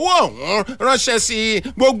ti fi owó ọ̀hún ránṣẹ́ sí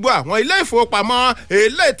gbogbo àwọn ilé ìfowópamọ́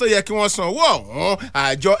eléyìí tó yẹ kí wọ́n san owó ọ̀hún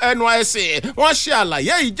àjọ NYSC wọ́n ṣe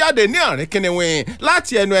àlàyé yìí jáde ní àárín kìnìún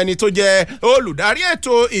láti ẹnu ẹni tó jẹ́ olùdarí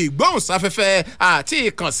ètò ìgbóhùnsáfẹ́fẹ́ àti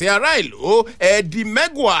ìkànsí ará ìlú ẹ̀dì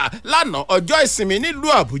mẹ́gùà lánàá ọjọ́ ìsinmi nílùú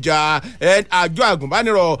Àbújá àjọ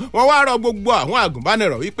àgùnbánirọ̀ wọ́n wá rọ gbogbo àwọn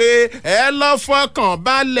àgùnbánirọ̀ wípé ẹ lọ fọkàn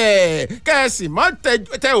balẹ̀ kẹ́sì mọ́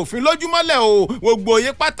tẹ òfin lójúmọ́lẹ̀ o gbogbo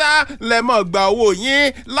yín pátá lẹ mọ́ gba owó yín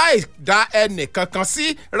láì dá ẹnì kankan sí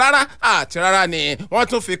rárá àti rárá ni wọ́n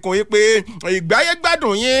tún fi kún yín pé ìgbáyé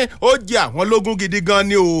gbádùn yín ó jẹ àwọn lógún gidi gan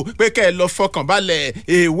ni o pé kẹ́ ẹ lọ fọkàn balẹ̀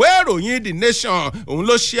ìwé ìròyìn The Nation òun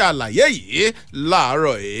ló ṣe àlàyé yìí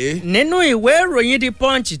láàárọ̀ yìí. nínú ìwé ìròyìn The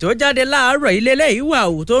Punch tó jáde láàárọ̀ ilé lẹ́yìn wà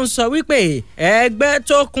ó tó ń sọ wípé ẹgbẹ́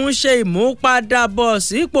tó kún ṣe ìmúpadàbọ̀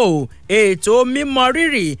sípò ètò mímọ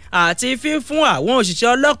rírì àti fífún àwọn òṣìṣẹ́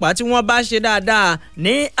ọlọ́pàá tí wọ́n bá ṣe dáadáa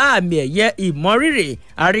ní àmì ẹ̀yẹ ìmọrírì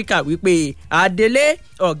àríkà wípé adelé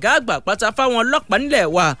ọ̀gá àgbà pátá fáwọn ọlọ́pàá nílẹ̀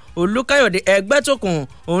wa olùkáyọ̀dé ẹgbẹ́tókùn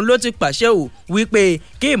òun ló ti pàṣẹ ò wípé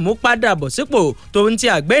kí ìmúpadàbọ̀sípò tó ń ti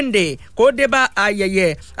àgbéǹde kó dé bá ayẹyẹ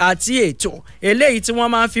àti ètò eléyìí tí wọ́n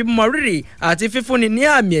máa fi mọrírì àti fífúnni ní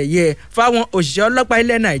àmì ẹ̀yẹ fáwọn òṣìṣẹ́ ọlọ́pàá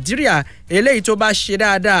ilẹ̀ nàìjíríà eléyìí tó bá ṣe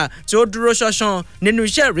dáadáa tí ó dúró ṣánṣán nínú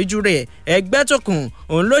iṣẹ́ ìríjú rẹ̀ ẹgbẹ́tókùn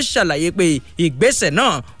òun ló ṣàlàyé pé ìgbésẹ̀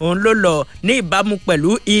náà òun ló lọ ní ìbámu pẹ̀lú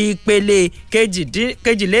ìpele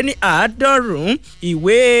kejìléní àádọ́rùn-ún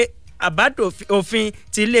ìwé àbádòfin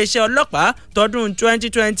ti iléeṣẹ́ ọlọ́pàá tọdún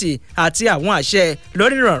 2020 àti àwọn àṣẹ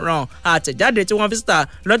lónìrànràn àtẹ̀jáde tí wọ́n fi síta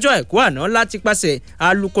lọ́jọ́ àìkú àná láti pàṣẹ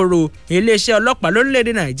alukoro iléeṣẹ́ ọlọ́pàá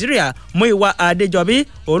lórílẹ̀‐èdè nàìjíríà Múyìwá Adéjọbí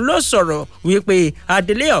òun ló sọ̀rọ̀ wípé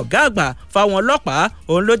adelé ọ̀gá àgbà fáwọn ọlọ́pàá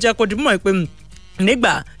òun ló jẹ́ kó di mọ̀ pé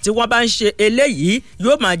nígbà tí wọ́n bá ń ṣe eléyìí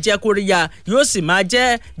yóò máa jẹ́ kóríyá yóò sì máa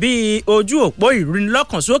jẹ́ bíi ojú òpó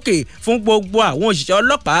ìrìnlọ́kànsókè fún gbogbo àwọn òṣìṣẹ́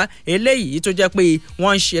ọlọ́pàá eléyìí tó jẹ́ pé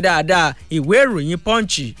wọ́n ń ṣe dáadáa ìwé ìròyìn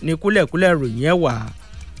Punch ní kúlẹ̀kúlẹ̀ ìròyìn ẹ̀ wà.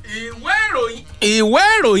 ìwé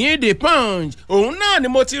ìròyìn The Punch òun náà ni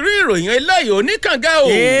mo ti rí ìròyìn eléyìí oníkànga o.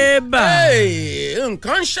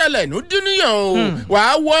 nǹkan ń ṣẹlẹ̀ ní dúníyàn o.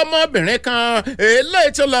 wàá wọ ọmọbìnrin kan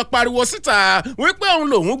eléyìí tó lọ pariwo síta wípé òun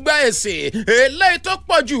lòún gba èsì eléyìí tó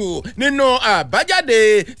pọ̀ jù nínú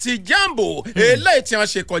àbájáde ti jambo eléyìí tí wọ́n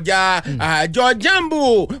ṣe kọjá. àjọ jambo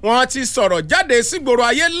wọ́n ti sọ̀rọ̀ jáde sígboro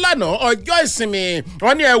ayé lánàá ọjọ́ ìsinmi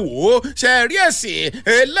wọ́n ní ẹ wò ó ṣe rí èsì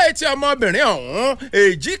eléyìí tí ọmọbìnrin ọ̀hún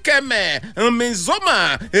Èjìkẹ́mẹ̀ Mizoma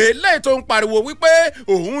eléyìí tó ń pariwo wípé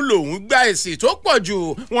òun lòún gba èsì tó pọ̀ jù.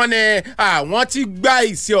 wọ́n ní àwọn ti gba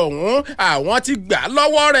èsì ọ̀hún àwọn ti gbà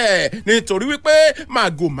lọ́wọ́ rẹ̀ nítorí wípé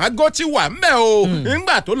màgòmágó ti wà ńbẹ̀ o.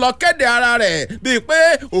 nígbà tó lọ kéde ara rẹ̀ bíi pé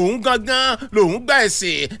òun gangan lòún gba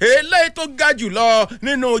èsì eléyìí tó ga jù lọ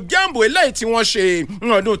nínú jambo eléyìí tí wọ́n ṣe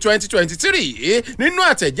ọdún 2023 nínú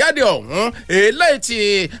àtẹ̀jáde ọ̀hún eléyìí tí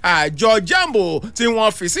àjọ jambo tí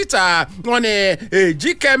wọ́n fi síta. wọ́n ní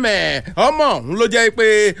Èjìkẹ́mẹ̀ ọmọ ọ̀hún ló jẹ́ pé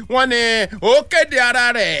wọ́n ní ó kéde ara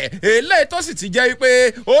rẹ̀ eléyìí tó sì ti jẹ́ pé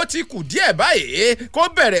ó ti kù díẹ̀ báyìí kó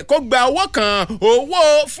bẹ̀rẹ̀ kó gba owó kan owó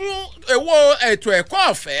fún ètò ẹ̀kọ́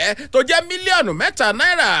ọ̀fẹ́ tó jẹ́ mílíọ̀nù 3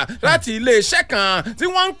 náírà láti iléeṣẹ́ kan tí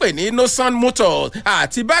wọ́n ń pè ní Nosan Motors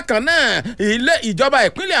àti bákan náà ìjọba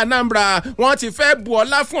ìpínlẹ̀ Anambra wọ́n ti fẹ́ bu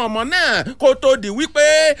ọlá fún ọmọ náà kó tó di wípé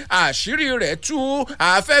àṣírí rẹ̀ tú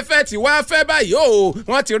afẹ́fẹ́ tí wàá fẹ́ báyìí o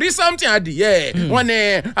wọ́n ti rí something adìyẹ. wọ́n ní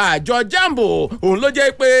àjọ jambo òun ló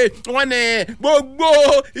jẹ́ pé wọ́n ní gbogbo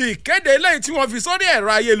ìkéde eléyìí tí wọ́n fi sórí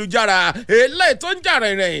ẹ̀rọ ayélujára eléyìí tó ń jà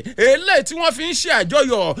rìnrìn eléyìí tí wọ́n fi ń ṣe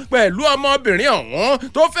àjọyọ̀ pẹ̀lú ọmọbìnrin ọ̀hún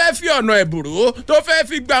tó fẹ́ fi ọ̀nà ẹ̀bùrú tó fẹ́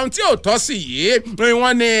fi gba ohun tí ò tọ́ sí yìí.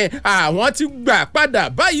 wọ́n ní àwọn ti gbà padà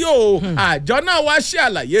báyìí o. àjọ náà wá ṣe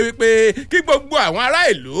àlàyé wípé kí gbogbo àwọn ará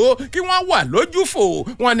ìlú kí wọ́n wà lójúfò.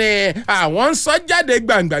 wọ́n ní àwọn ń sọ jáde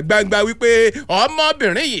gbangba wípé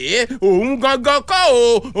ọmọbìnrin yìí òun gangan kọ́ o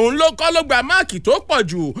òun ló kọ́ ló gba máàkì tó pọ̀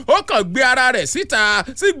jù ó kàn gbé ara rẹ̀ síta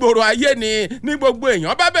sí gbòòrò ayé ni gbogbo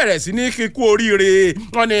èèyàn bá bẹ̀rẹ̀ sí ní kíkú oríire.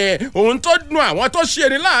 wọ́n ní òun tó dùn àwọn tó ṣe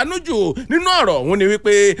ni láàánú jù nínú ọ̀rọ̀ òun ni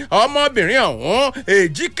wípé ọmọbìnrin ọ̀hún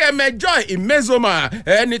Èjìkẹ́mẹ̀ Joy Imezoma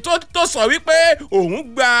ẹni tó sọ wípé òun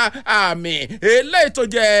gba àmì eléyìí tó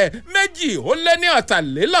jẹ́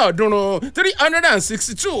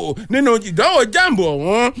 2,362 nínú ìdánwò jambo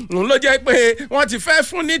òun ló jẹ́ pé wọ́n ti fẹ́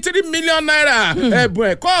fún ní 3 mílíọ̀nù náírà ẹ̀bùn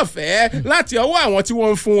ẹ̀kọ́ ọ̀fẹ́ láti ọwọ́ àwọn tí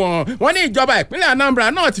wọ́n ń fún wọn. wọ́n ní ìjọba ìpínlẹ̀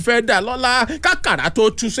Anambra náà ti fẹ́ dà lọ́lá kákàrà tó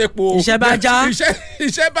tú sépo. iṣẹ́ bá já.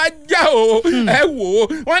 iṣẹ́ bá já o. ẹ wò ó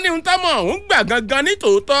wọ́n ní ohun tọ́mọ̀ òun gbà gangan ní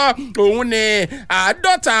tòótọ́ òun ní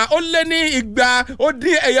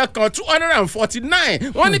 250 kan 249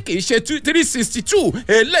 wọ́n ní kì í ṣe 362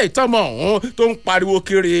 eléyìí tọ́mọ̀ òun tó ń pariwo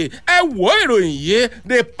kiri. ẹ wò ó ìròyìn yìí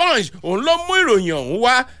The Punch òun ló mú ìròyìn ọ̀hún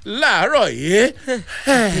wá láàárọ̀ yìí.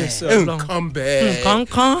 nǹkan bẹ́ẹ̀ nǹkan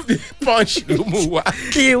kan The Punch ló mú wá.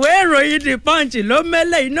 ìwé ìròyìn The Punch ló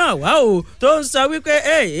mẹ́lẹ̀ iná wá o tó ń sọ wípé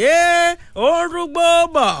ó ń rúgbó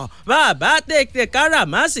bọ̀ bàbá tètè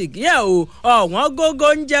káràmásìkí ẹ̀ o ọ̀wọ́n gógó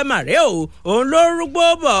ń jẹ màrè o òun ló rúgbó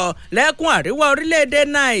bọ̀ lẹ́kùn àríwá orílẹ̀-èdè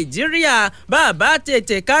Nàìjíríà bàbá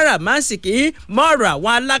tètè káràmásìkí mọ̀rọ̀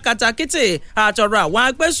àwọn alákatakítì àtọ̀rọ̀ àwọn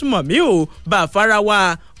agbésùmọ̀mí o bàfarawa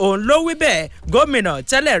òun ló wí bẹ́ẹ̀ gómìnà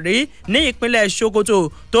tẹ́lẹ̀ rí ní ìpínlẹ̀ Sokoto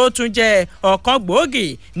tó tún jẹ́ ọ̀kan gbòógì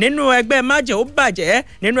nínú ẹgbẹ́ májẹ̀ ó bàjẹ́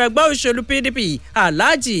nínú ẹgbẹ́ òṣèlú PDP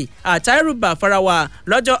Alhaji Atairu Bafarawa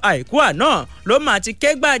lọ́jọ́ àìkú àná ló máa ti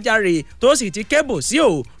ké gbàjarè tó sì ti kébò sí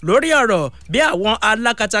o lórí ọ̀rọ̀ bí àwọn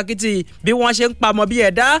alákatakítí bí wọ́n ṣe ń pamọ́ bí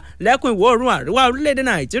ẹ̀dá lẹ́kùn ìwọ̀ oòrùn àríwá orílẹ̀-èdè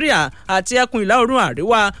Nàìjíríà àti ẹkùn ìlà oòrùn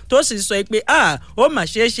àríwá tó sì sọ pé ó mà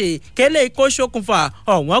ṣeé ṣe kélé kó ṣokùnfà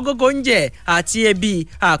ọ̀wọ́n gógó oúnjẹ àti ebi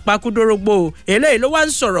àpakúdórógbó eléyìí ló wá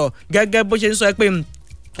ń sọ̀rọ̀ gẹ́gẹ́ bó ṣe ń sọ pé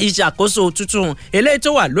ìṣàkóso tuntun eléyìí tó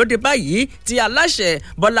wà lóde báyìí tí aláṣẹ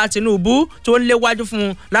Bọ́lá Tinubu tó ń léwájú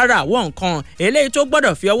fún lára àwọn nǹkan eléyìí tó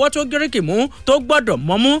gbọ́dọ̀ fi ọwọ́ tó gíríkì mú tó gbọ́dọ̀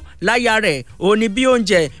mọ́mú láyà rẹ̀ òní bí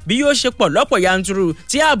oúnjẹ bí yóò ṣe pọ̀ lọ́pọ̀ yanturu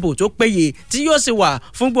tí ààbò tó péye tí yóò sì wà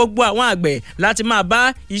fún gbogbo àwọn àgbẹ̀ láti máa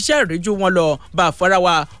bá iṣẹ́ ìríjú wọn lọ.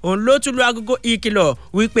 Bàfarawa òun ló tún lu agogo ìkìlọ̀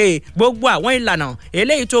wípé gbogbo àwọn ìlànà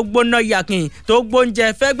eléyìí tó gbóná yakin tó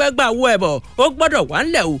gbóúnjẹ fẹ́gbẹ́gbà wọ ẹ̀bọ̀ ó gbọ́dọ̀ wà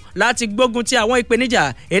ńlẹ̀ o láti gbógun ti àwọn ìpèníjà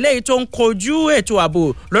eléyìí tó ń kojú ètò ààbò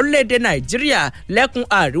lórílẹ̀‐èdè Nàìjíríà lẹ́kùn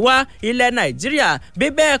àríwá ilẹ̀ Nàìjíríà bí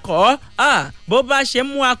bẹ́ẹ̀ kọ́ bó bá ṣe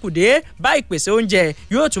mú akùdé bá ìpèsè oúnjẹ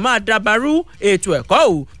yóò tún máa dabarú ètò ẹ̀kọ́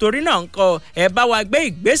o torí náà ńkọ́ ẹ bá wa gbé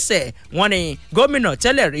ìgbésẹ̀. wọ́n ní gómìnà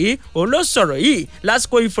tẹ́lẹ̀ rí òun ló sọ̀rọ̀ yìí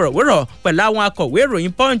lásìkò ìfọ̀rọ̀wérọ̀ pẹ̀lú àwọn akọ̀wé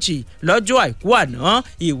ìròyìn Punch lọ́jọ́ àìkú àná.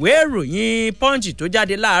 ìwé ìròyìn Punch tó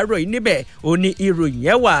jáde láàárọ̀ yìí níbẹ̀ ò ní ìròyìn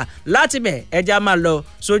yẹn wà láti bẹ̀ ẹja máa lọ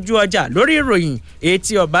sójú ọjà lórí ìròyìn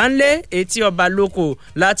etí ọba ńlé etí ọba lóko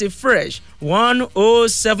láti Fresh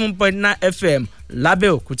 107.9 FM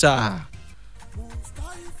lábẹ́òkúta.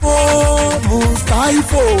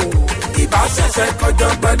 Mustaifo ibà ṣẹ̀ṣẹ̀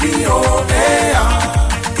kọjọ́gbọ́n ní OAR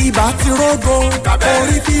ibà ti rógo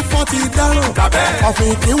orí fífọ́ ti dáràn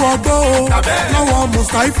ọ̀fìn kí wọ́n gbó o lọ́wọ́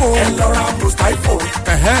Mustaifo. ẹ lọ ra Mustaifo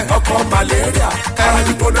ọkọ̀ malaria ara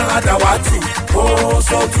gbígbóná àdáwátì ó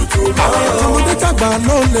sọ tútù náà. àwọn ọmọdé tàgbà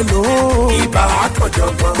ló lè lò ó. ibà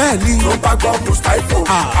àkànjọ̀gbọ́n bẹ́ẹ̀ni tó bá gbọ́ Mustaifo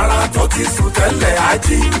ara tó ti sùn tẹ́lẹ̀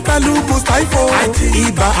ají. pẹ̀lú Mustaifo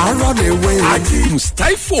ibà arọ lè wé.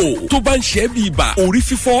 Mustaifo tó bá ń ṣe é bí ibà orí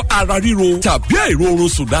fífọ́ ara ríro tàbí àìróorun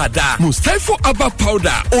sùn dáadáa Mustaifo herbal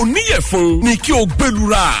powder oníyẹ̀fun ni kí o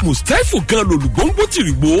gbẹlura. Mustaifo gan lòlùgbòǹgbò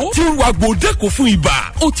tìrìgbò tí ń wa gbòdẹ́kọ̀ fún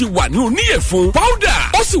ibà ó ti wà ní oníyẹ̀fun powder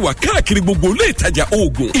ó sì wà káàkiri gbogbo ilé ìtajà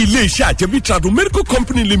oògùn. iléeṣẹ́ àjẹbí Trado Medical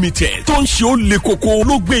Company Limited tó ń ṣe ó le koko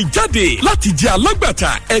ló gbé jáde láti jẹ́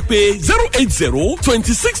alágbàtà ẹ pè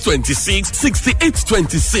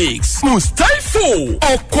 080-2626-6826. Mustaifo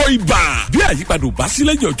ọkọ̀ ibà bí àyípadà ò bá sí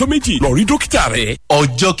lẹ́yìn ọjọ́ méjì lọ rí dókítà rẹ.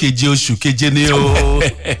 ọjọ́ keje oṣù keje ni o.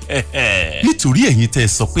 nítorí ẹ̀yin tẹ́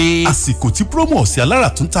sọ pé àsìkò tí promo ọ̀sẹ̀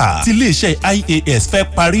aláràtúntà ti iléeṣẹ́ IAS fẹ́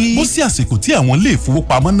parí bó sí àsìkò tí àwọn ilé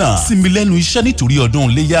ìfowópamọ́ náà sinmi lẹ́nu iṣẹ́ nítorí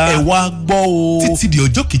ọdún iléyá ẹ wá gbọ́ o títí di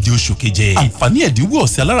ọjọ́ keje oṣù keje àǹfààní ẹ̀dínwó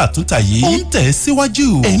ọ̀sẹ̀ aláràtúntà yìí ó ń tẹ̀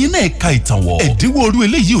síwájú ẹ̀yin náà ka ìtàn wọ̀ ẹ̀dínwó orú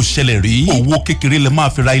eléyìí ò ṣẹlẹ̀ rí owó kékeré lẹ máa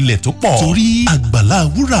fi ra ilẹ̀ tó pọ̀ torí àgbàlá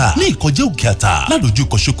wúrà ní ìkọjẹ́ òkè àtà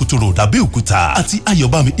ládojúkọ Sokoto Road Abẹ́òkúta àti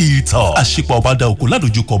Ayọ̀bámi ìtàn àṣepọ̀ ọ̀bádà òkú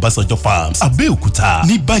ládojúkọ Ọbásanjọ́ Farms Abẹ́òkúta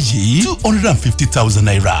ní báyìí 250,000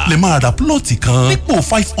 naira lè máa ra plọ́ọ̀tì kan nípò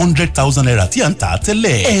 500,000 naira tí à ń tà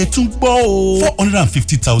tẹ́lẹ̀ ẹ̀ tún gbọ́ o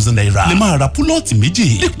 450,000 naira lè máa ra plọ́ọ̀tì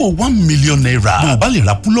méjì nípò 1 million naira bó o bá lè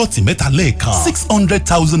ra plọ́ọ̀tì mẹ́ta lẹ́ẹ̀kan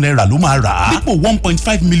 600,000 naira ló máa rà nípò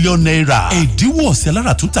 1.5 million naira ẹ̀dínwó ọ̀sẹ̀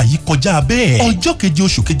aláràtúntà yìí kọjá bẹ́ẹ̀ ọjọ́ keje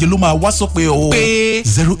oṣù keje ló máa wá sópin o pé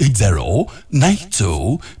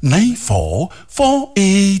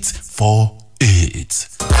 08092944848.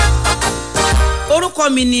 orúkọ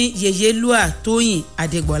mi ni Yèyélúà Tóyìn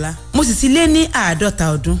Adégbọlá mo sì ti lé ní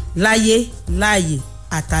 50 ọdún láyé láàyè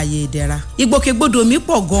àtàyè ìdẹ̀ra ìgbòkègbodò mi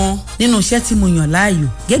pọ̀ gan-an nínú iṣẹ́ tí mo yàn láàyò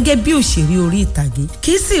gẹ́gẹ́ bí òṣèré orí ìtàgé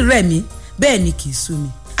kì í sì rẹ̀ mí bẹ́ẹ̀ ni kì í sú mi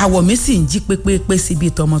àwọ̀ mi sì ń jí pépépé sí bíi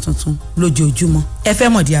tọmọ tuntun lójoojúmọ́ ẹ fẹ́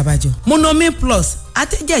mọ̀dí abájọ. Monomin Plus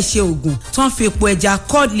atẹ́jẹ̀ṣe oògùn tó ń fi epo ẹja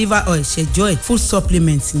cod liver oil ṣẹjọ́ ẹ̀ food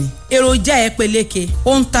supplement ni. èròjà ẹ peléke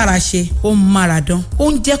ó ń tara ṣe ó ń mára dán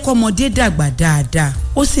ó ń jẹ́ kọ́mọdé dàgbà dáadáa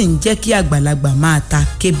ó sì ń jẹ́ kí àgbàlagbà máa ta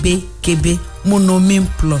kébékébé. Monomin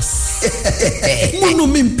Plus.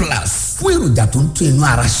 Monomin Plus fún èròjà tó ń tún inú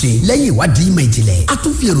ara ṣe lẹ́yìn ìwádìí ìmọ̀ ìjìnlẹ̀ a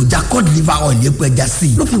tún fi èròjà cod liver oil epo ẹja sí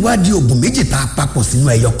i ló fi wá di oògùn méjì tá a papọ̀ sínú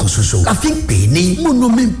ẹyọ kan ṣoṣo la fi ń pè é ní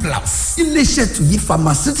Monomin Plus. iléeṣẹ́ Tuyi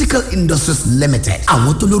Pharmaceutical Industries Limited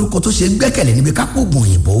àwọn tó lórúkọ tó ṣe gbẹ́kẹ̀lé níbi kápò oògùn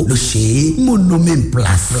òyìnbó ló ṣe é Monomin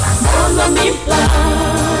Plus. Monomin Plus.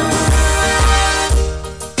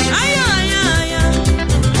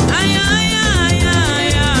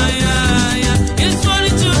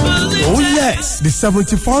 Oh yes, The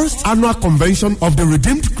 71st Annual Convention of the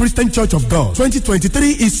Redeemed Christian Church of God 2023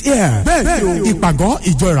 is here. Bẹ́ẹ̀ni o, ìpàgọ́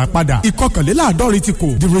ìjọ ìràpadà ìkọkànléláàádọ́rin ti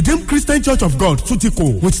kò. The Redeemed Christian Church of God tún ti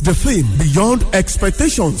kò with the theme Beyond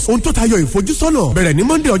Expectations. Ohun tó tayọ ìfojúsọ́nà bẹ̀rẹ̀ ní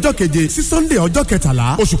Monday ọjọ́ keje sí Sunday ọjọ́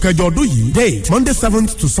kẹtàlá oṣù kẹjọ ọdún yìí. Date Monday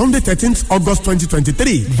 7th to Sunday 13th August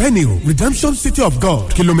 2023. Venue Redemption City of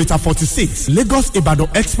God kilometre 46 Lagos Ibadan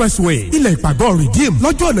Expressway. Ilẹ̀ ìpàgọ́ Redeem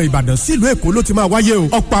lọ́jọ́ ọ̀nà Ìbàdàn sílùú Èkó ló ti máa wáyé o.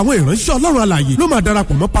 Ọ̀pọ̀ àwọn ìránṣẹ́ Ọlọ́run alààyè ló máa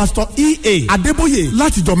darapọ̀ mọ́ Pastor E.A. Adébóyè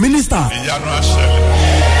láti jọ mínísítà. ìyanu àṣẹlẹ̀.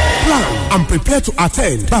 Plan and prepare to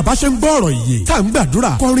attend. Bàbá ṣe ń gbọ́ ọ̀rọ̀ yìí tá à ń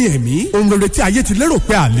gbàdúrà kọrin ẹ̀mí ohun rere tí ayé ti lérò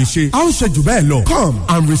pé a lè ṣe. A ó ṣe jù bẹ́ẹ̀ lọ. Come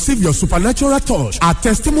and receive your supernatural touch. Our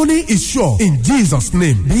testimony is sure in Jesus'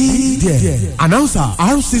 name. Be there. Announcer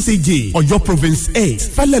RCCG Ọ̀yọ́ Province 8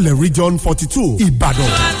 Fẹ́lẹ́lẹ̀ Region 42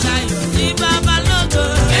 Ìbàdàn.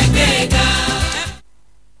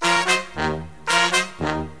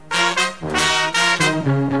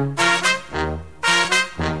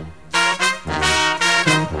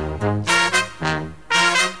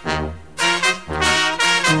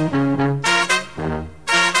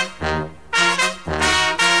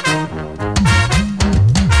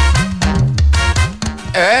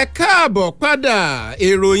 káàbọ̀ padà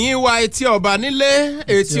ìròyìn wa etí ọba nílé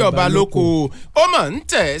etí ọba lóko ó mà ń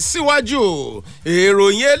tẹ̀ síwájú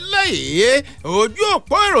ìròyìn eléyìí ojú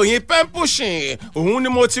òpó ìròyìn pen pushing òun ni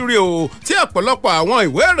mo ti rí o tí ọ̀pọ̀lọpọ̀ àwọn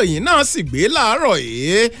ìwé ìròyìn náà sì gbé láàárọ̀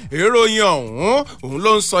yìí ìròyìn òun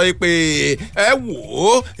ló ń sọ pé ẹ wò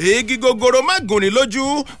ó igi gogoro má gùn ní lójú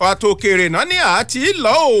àtòkèrè náà ní àti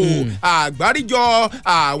ìlọ o àgbáríjọ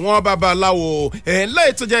àwọn babaláwo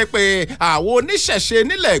eléyìí tó jẹ́ pé àwọn oníṣẹ̀ṣe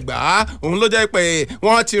nílẹ̀ Ẹ̀gbá òun ló jẹ́ pé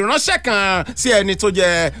wọ́n ti ránṣẹ́ kan sí ẹni tó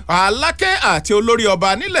jẹ́ aláké àti olórí ọba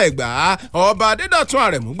nílẹ̀ Ẹ̀gbá ọba Adédọ̀tun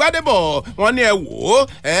Àrẹ̀mú Gbádébọ̀ wọ́n ní ẹ wò ó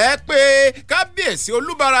ẹ pé kábíyèsí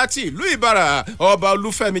Olúbàrà ti ìlú Ìbàrà ọba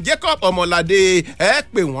Olúfẹ́mi Jacob Ọmọládé ẹ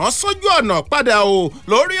pè wọ́n sójú ọ̀nà padà o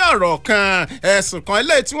lórí ọ̀rọ̀ kan ẹ̀sùn kan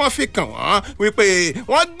eléyìí tí wọ́n fi kàn wọ́n wípé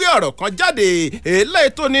wọ́n gbé ọ̀rọ̀ kan jáde eléyìí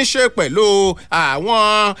tó ní ṣe pẹ̀lú àwọn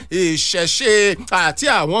ìṣẹ̀ṣe àti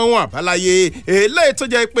àwọn ohun àbáláyé eléyìí tó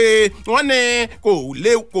jẹ́ pé wọ́n ní kò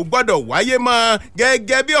gbọ́dọ̀ wáyé mọ́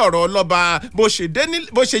gẹ́gẹ́ bí ọ̀rọ̀ ọlọ́ba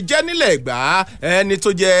bó ṣe jẹ́ nílẹ̀ Ẹ̀gbá ẹni tó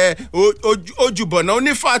jẹ́ ojúbọ̀nà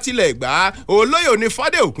onífá tilẹ̀ Ẹ̀gbá olóyè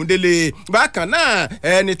onífádé Ògúndélé bákan náà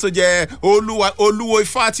ẹni tó jẹ́ olúwo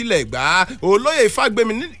ifá tilẹ̀ Ẹ̀gbá olóyè ifá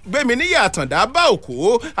gbéminíyì Àtàndá Báòkó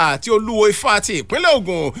àti olúwo ifá ti ìpínlẹ̀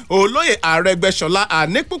Ògùn olóyè Arẹ́gbẹ́ṣọlá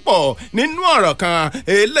Ànípúpọ̀ nínú ọ̀rọ̀ kan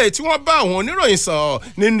eléyìí tí wọ́n bá àwọn oníròyìn sọ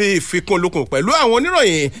nínú ìfikùnlukùn pẹ̀lú àwọn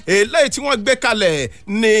oníròyìn eléyìí tí wọ́n gbé kalẹ̀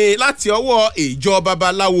ní láti ọwọ́ ìjọ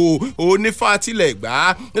babaláwo onífá tilẹ̀ Ẹ̀gbá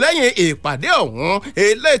lẹ́yìn ìpàdé ọ̀hún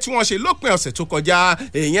eléyìí tí wọ́n ṣe lópin ọ̀sẹ̀ tó kọjá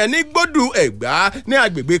èèyàn ní gbódù Ẹ̀gbá ní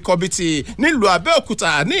agbègbè Kọ́bítì nílùú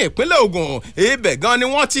Abẹ́òkúta ní ìpínlẹ̀ Ògùn ibẹ̀ gan ni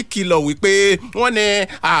wọ́n ti kìlọ̀ wípé wọ́n ní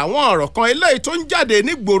àwọn ọ̀rọ̀ kan eléyìí tó ń jáde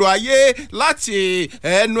nígboro ayé láti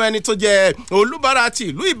ẹnu ẹni tó jẹ́ Olúbàrà ti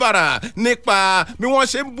ìlú Ìbàrà nípa bí wọ́n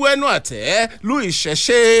ṣe ń bú ẹnu àtẹ́ lu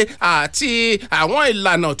ìṣẹ̀ṣe àti àwọn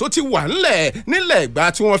ìlànà tó ti wà nílẹ̀ Ẹ̀gbá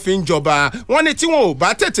tí wọ́n fi ń jọba wọ́n ní tí wọn ò bá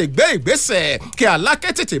tètè gbé ìgbésẹ̀ kí Aláké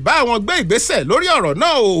tètè bá àwọn gbé ìgbésẹ̀ lórí ọ̀rọ̀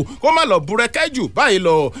náà o kó má lọ búrẹ́kẹ́ jù báyìí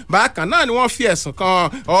lọ bákan náà ni wọ́n fi ẹ̀sùn kan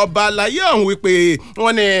ọba àlàyé ọ̀hún wípé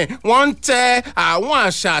wọ́n ní wọ́n ń tẹ àwọn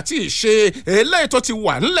àṣà àti ìṣe eléyìí tó ti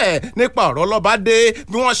wà nílẹ̀ nípa ọ̀rọ̀ lọ́ba dé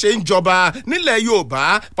bí wọ́n ṣe ń jọba nílẹ̀ Yorùbá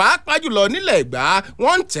pàápàá jùlọ nílẹ̀ Ẹ̀gbá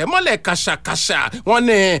wọ́n ń tẹ̀ mọ́lẹ̀ kàṣàkàṣà wọ́n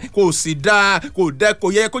ní kò sì dáa kò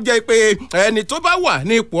yẹ kó jẹ́ pé ẹni tó bá wà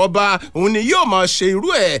ní ipò ọba òun ni yóò máa ṣe irú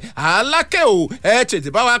ẹ̀ Aláké o ẹ tètè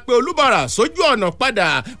bá wa pé Olúbàrà sójú ọ̀nà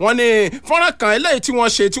padà wọ́n ní fọ́nrán kan eléyìí tí wọ́n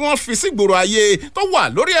ṣe tí wọ́n fi sígboro ayé tó wà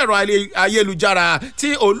lórí ẹ̀rọ ayélujára tí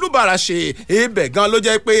Olúbàrà ṣe ibẹ̀ gan ló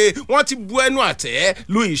jẹ́ pé wọ́n ti bu ẹnu àtẹ́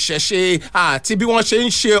lu ìṣẹ̀ṣe àti bí wọ́n ṣe ń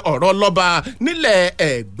ṣe ọ̀rọ̀ lọ́ba nílẹ̀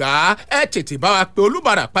Ẹ̀gbá ẹ tètè bá wa pé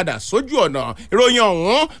Olúbàrà padà sójú ọ̀nà ìròyìn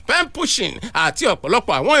ọ̀hún pen pushing àti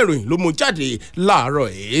ọ̀pọ̀lọpọ̀ àwọn ìròyìn ló mú jáde láàárọ̀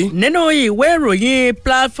yìí. nínú ìwé ìròyìn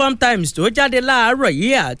Platform Times tó jáde láàárọ̀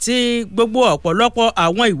yìí àti gbogbo ọ̀pọ̀lọpọ̀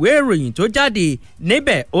àwọn ìwé ìròyìn tó jáde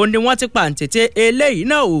níbẹ̀ ó ní wọ́n ti pàǹtẹ̀tẹ̀ eléyìí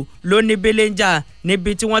náà ò ló ní belenja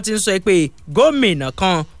níbi tí wọ́n ti ń sọ pé gómìnà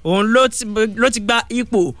kan òun ló ti gba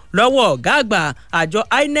ipò lọ́wọ́ ọ̀gá àgbà àjọ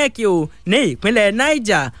INEC o ní ìpínlẹ̀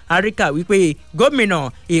Niger àríkà wípé gómìnà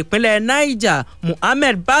ìpínlẹ̀ Niger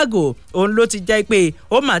Muhammed Bago òun ló ti jẹ́ pé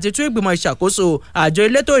ó mà ti tún ìgbìmọ̀ ìṣàkóso àjọ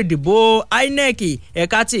elétò ìdìbò INEC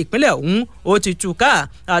ẹ̀ka ti ìpínlẹ̀ ọ̀hún ó ti túká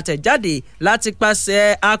àtẹ̀jáde láti pàṣẹ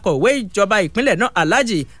akọ̀wé ìjọba ìpínlẹ̀ náà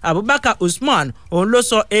Alhaji Abubakar Usman òun ló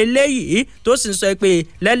sọ eléyìí tó sì ń sọ pé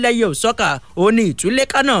lẹ́lẹ́yẹ̀ òsọ́kà ó ní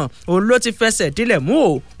ìtúlẹ̀ká náà òun ló ti fẹsẹ̀ dílẹ̀ mú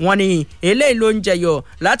o wọ́n ní eléyìí ló ń jẹyọ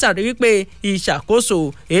látàrí wípé ìṣàkóso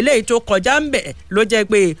eléyìí tó kọjá ń bẹ̀ ló jẹ́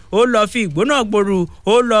pé ó lọ́ọ́ fi ìgbóná gboru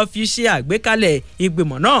ó lọ́ọ́ fi ṣe àgbékalẹ̀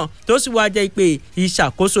ìgbìmọ̀ náà tó sì wá jẹ́ pé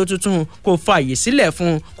ìṣàkóso tuntun kò fààyè sílẹ̀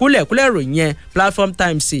fún kúlẹ̀kúlẹ̀ ròyìn yẹn Platform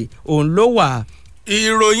Times òun ló wà.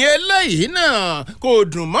 ìròyìn eléyìí náà kò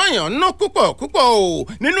dùn mọ́yàn ná púpọ̀ o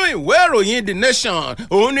nínú ìwé ìròyìn The Nation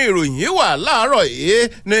òun ni ìròyìn yìí wà láàárọ̀ yìí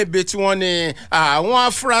níbi tí wọ́n ní àwọn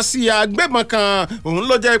afurasí agbébọn kan òun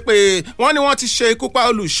ló jẹ́ pé wọ́n ní wọ́n ti ṣe ikú pa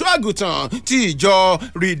olùṣọ́ àgùntàn ti ìjọ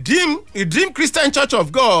Redeemed Christian Church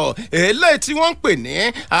of God eléyìí tí wọ́n ń pè ní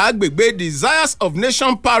agbègbè Desires of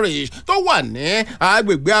Nation Parish tó wà ní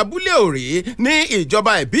agbègbè abúlé òrì ní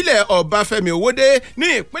ìjọba ìbílẹ̀ Ọbáfẹ́mi Owódé ní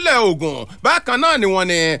ìpínlẹ̀ Ògùn bákan náà ni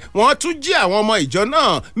wọ́n tún jí àwọn ọmọ ìjọ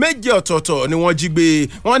náà méje ọ̀tọ̀ọ̀tọ̀ ni wọ́n jí gbé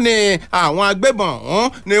wọ́n ní àwọn agbébọn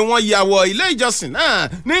ọ̀hún ni wọ́n ya wọ ilé ìjọsìn náà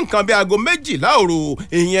ní nǹkan bí aago 12 òru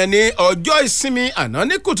ìyẹn ní ọjọ́ ìsinmi àná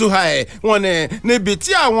ní kùtù hàì wọ́n ní níbi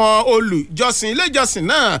tí àwọn olùjọsìn ilé ìjọsìn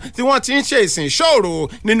náà tí wọ́n ti ń ṣe ìsìn ìṣọ́òru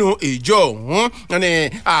nínú ìjọ ọ̀hún ní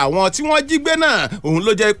àwọn tí wọ́n jí gbé náà òun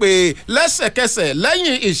ló jẹ́ pé lẹ́sẹ̀kẹsẹ̀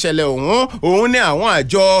lẹ́yìn ìṣẹ̀lẹ̀ òun ni àwọn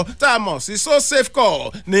àjọ tá a mọ̀ sí So Safe Call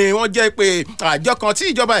ni wọ́n jẹ́ pé àjọ kan tí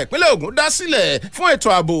ìjọba ìpínlẹ̀ Ògùn dá sílẹ̀ fún ètò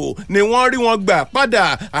ààbò ni wọ́n rí wọn gbà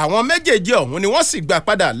padà àwọn méjèèjì ọ̀hún ni wọ́n sì gbà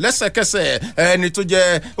padà lẹ́sẹ̀kẹsẹ̀ ẹni tó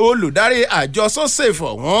jẹ́ olùdarí àjọ sosafe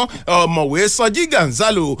ọ̀hún ọ̀mọ̀wé Sọjí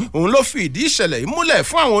Gonzalo òun ló fi ìdí ìṣẹ̀lẹ̀ yìí múlẹ̀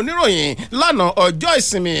fún àwọn oníròyìn lánàá ọjọ́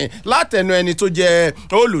ìsinmi látẹnu ẹni tó jẹ́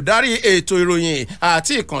olùdarí ètò ìròyìn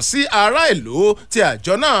àti ìkànsí ará ìlú ti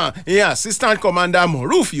àjọ náà ìyẹn Assistant Commander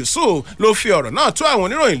Moruf Yusuf ló fi ọ̀rọ̀ náà tó àwọn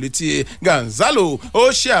oníròyìn létí. Gonzalo ó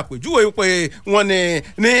ṣe àpèjúwe pé wọ́n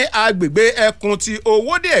ní agbègbè ẹkùn ti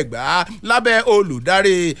Owódé Ẹ̀gbá lábẹ́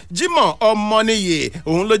olùdarí Jimoh Ọmọníyè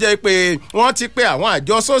òun ló jẹ́ pé wọ́n ti pe àwọn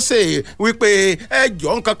àjọ sósè wípé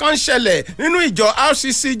ẹjọ́ nǹkan kan ń ṣẹlẹ̀ nínú ìjọ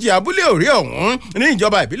RCCG abúlé òrí ọ̀hún ní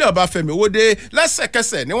ìjọba ìbílẹ̀ Ọbáfẹ́mi Owódé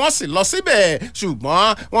lẹ́sẹ̀kẹsẹ̀ ni wọ́n sì lọ síbẹ̀ ṣùgbọ́n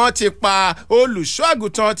wọ́n ti pa olùṣọ́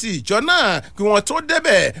àgùntàn ti ìjọ náà kí wọ́n tó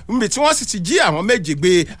débẹ̀ níbi tí wọ́n sì ti jí àwọn méje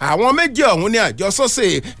gbé àwọn méje ọ̀hún ní àjọ sósè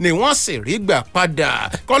ni wọ́n sì rí gbà padà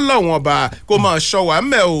kọ́lọ́wọ́n ọba kó máa ṣọ́ wa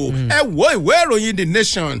mẹ́ o ẹ wo ìwé ìròyìn The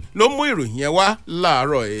Nation ló mú ìròyìn yẹn wá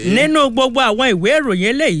láàárọ̀ yìí. nínú gbogbo àwọn ìwé ìròyìn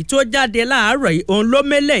eléyìí tó jáde láàárọ̀ yìí òun ló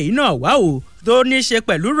mélé yìí náà wá o tó ní í ṣe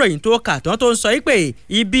pẹ̀lú ròyìn tó kà tán tó ń sọ pé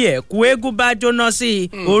ibi ẹ̀kú eégún bá jóná sí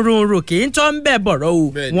òrùnrùn kì í tọ́ ń bẹ̀ bọ̀rọ̀ o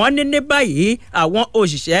wọ́n ní báyìí àwọn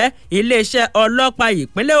òṣìṣẹ́ iléeṣẹ́ ọlọ́pàá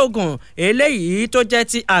ìpínlẹ̀ Ògùn eléyìí tó jẹ́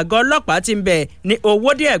ti àgọ́ ọlọ́pàá ti ń bẹ̀ ní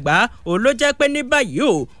Owódé Ẹ̀gbá òun ló jẹ́ pé ní báyìí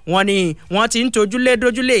o wọ́n ní wọ́n ti ń tojúlé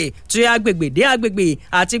dójúlé tí agbègbè dé agbègbè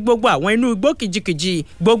àti gbogbo àwọn inú igbó kìjikìji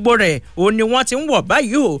gbogbo rẹ̀ òun ni wọ́n ti ń wọ̀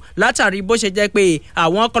báyìí o látàrí bó ṣe jẹ́ pé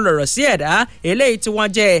àwọn kọlọ̀rọ̀ sí ẹ̀dá eléyìí tí wọ́n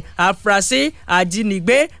jẹ́ afurasí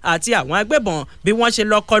ajínigbé àti àwọn agbébọn bí wọ́n ṣe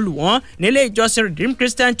lọ kọlù wọ́n nílé ìjọsìn Redeemed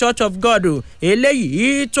Christian Church of God eléyìí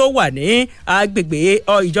tó wà ní agbègbè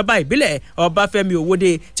ìjọba ìbílẹ̀ Ọbáfẹ́mi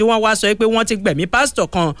Owódé tí wọ́n wá sọ pé wọ́n ti gbẹ̀mí pásítọ̀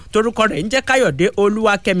kan torúkọ rẹ̀ ń jẹ́ Káyọ̀dé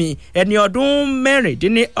Olúwakẹ́mi ẹni ọdún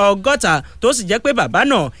 60 tó sì jẹ́ pé bàbá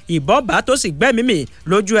náà ìbọn bá tó sì gbẹ́mí mì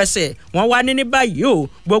lójú ẹsẹ̀ wọ́n wá ní báyìí o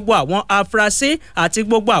gbogbo àwọn afurasí àti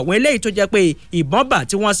gbogbo àwọn eléyìí tó jẹ́ pé ìbọn bá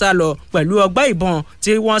tí wọ́n sá lọ pẹ̀lú ọgbà ìbọn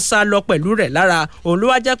tí wọ́n sá lọ pẹ̀lú rẹ̀ lára òun ló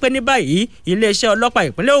wá jẹ́ pé ní báyìí iléeṣẹ́ ọlọ́pàá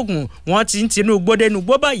ìpínlẹ̀ Ògùn wọ́n ti ń tinú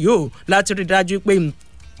gbódénugbó báyìí o láti rí dájú pé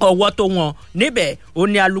ọwọ́ tó wọn níbẹ̀ ó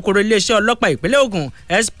ní alukoro iléeṣẹ́ ọlọ́pàá ìpínlẹ̀ Ògùn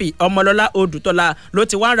SP Ọmọlọ́lá Odùtọ́lá ló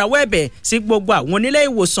ti wá ń rawọ́ ẹ̀bẹ̀ sí gbogbo àwọn onílé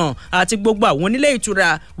ìwòsàn àti gbogbo àwọn onílé ìtura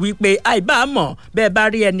wípé àìbámọ̀ bẹ́ẹ̀ bá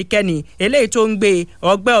rí ẹnikẹ́ni eléyìí tó ń gbé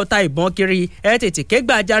ọgbẹ́ ọta ìbọn kiri ẹ tètè ké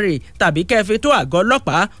gbàjarè tàbí kẹfì tó àgọ́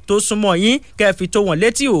ọlọ́pàá tó súnmọ́ yín kẹfì tó wọn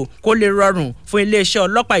létí o kó lè rọrùn fún iléeṣẹ́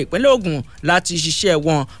ọlọ́pàá ìpínlẹ̀ Ògùn láti ṣiṣẹ́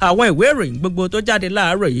wọn àwọn ìwé ìròyìn gbogbo tó jáde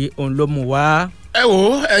láàárọ̀ yìí òun ló mú wá. ẹ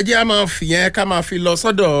wo ẹ jẹ́ a máa fìyẹn ká máa fi lọ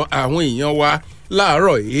sọ́dọ̀ àwọn èèyàn wa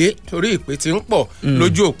láàárọ̀ yìí torí ìpè tí ń pọ̀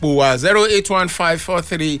lójú òpó wa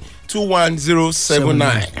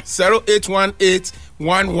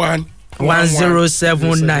 08154321079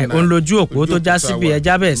 08181111079 òun lójú òpó tó já síbi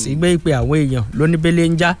ẹja bẹ́ẹ̀ sí gbé ìpè àwọn èèyàn lóníbélé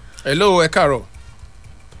ń já. hello ẹ káàárọ̀.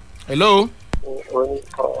 hello.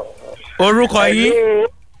 orúkọ yìí.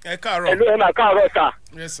 ẹ káàárọ̀. hello ẹ máa káàárọ̀ sà.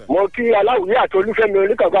 Yes, sir. mo kí aláwùyé àti olúfẹ́mi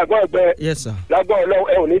oníkàgbọ́ ẹgbẹ́ lágbọ́ ọlọ́run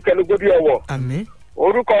ẹ ò ní tẹnugbó bí ọwọ́. àmín.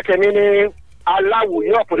 orúkọ tèmi ni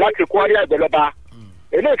aláwùyé ọ̀pọ̀ láti kwari àgbẹ̀lọba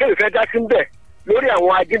eléyìí kéde fẹ́ dá sí ń bẹ̀ lórí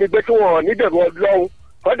àwọn ajínigbé tí wọ́n níbẹ̀rù ọlọ́run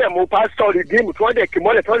wọ́n dẹ̀ mú pásítọ̀ rìdíìmù tí wọ́n dẹ̀ kì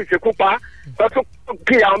mọ́lẹ̀ tí wọ́n sì ṣekú pa wọ́n tún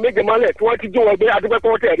kí àwọn méje mọ́lẹ̀ tí wọ́n ti jí wọn gbé adúgbò tí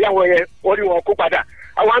wọ́n tẹ̀ rí àwọn yẹn wọ́n rí wọn kó padà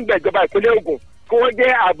àwọn àǹbẹ̀ ìjọba ìpínlẹ̀ Ògùn kí wọ́n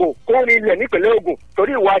jẹ́ ààbò kó rí ilẹ̀ nípínlẹ̀ Ògùn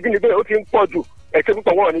torí ìwà ajínigbé ó ti ń pọ̀ jù ẹ ṣe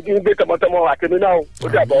púpọ̀ wọn ò ní bí gbé tọmọtọmọ àtẹnu náà ó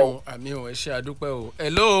dàbọ̀. àmì ò ẹ ṣe àdúpẹ́ o.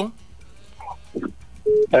 hello.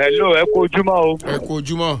 ẹ kú ojúmọ́ o. ẹ kú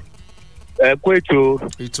ojúmọ́. ẹ kú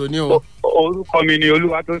ètò ní o. orúkọ mi ni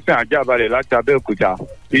Olúwatósìn Àjàbalẹ̀ láti Abẹ́òkúta.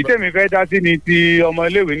 ìtẹ̀mí fẹ́ dá sí ni ti ọmọ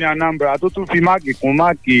iléèwé ní Anambra tó tún fi máàkì kún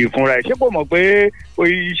máàkì fúnra ẹ̀. ṣé kò mọ̀ pé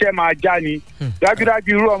iṣẹ́ máa já ni. dájúdájú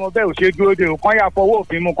irú ọmọ bẹ́ẹ̀ ò ṣe dúró de o kán yà fọwọ́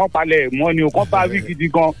òfin mu kán palẹ̀ mọ́ ni o kán bá wí gidi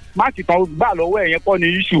gan. máàkì tán gbà lọ́wọ́ ẹ̀ yẹn kọ́ ni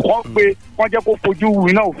iṣu kán pé kán jẹ́ kó fojú wu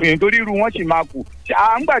iná òfin torí irú wọn sì máa kù.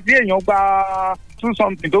 à ń gbà tí èèyàn gba 2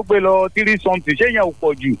 something tó gbé lọ 3 something ṣé yẹn ò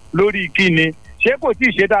pọ̀ jù lórí kíni ṣé kò tí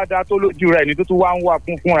ì ṣe dáadáa tó lójú rẹ̀ ní tó tún wá ń wà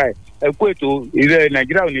fúnra ẹ̀ ẹ kú ètò ilẹ̀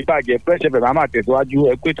Nàìjíríà ò ní bàjẹ́ Fresh FM máa tẹ̀síwájú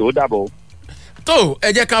ẹ kú ètò ó dàbọ̀. tó ẹ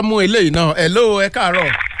jẹ́ ká mú eléyìí náà ẹ káàárọ̀.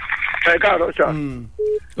 ẹ káàárọ̀ sà.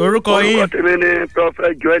 orúkọ yín. orúkọ tèmi ni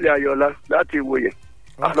Prophet Joel Ayọ̀lá láti Ìwòye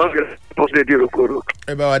àlọ́gẹ̀rẹ́ mọ́sídẹ̀ẹ́dì rògbòrò.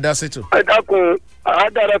 ẹ bá wa dá sétò. ẹ dákun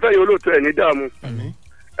àádára fẹ́ yóò lóòótọ́ ẹ̀ ní dààmú.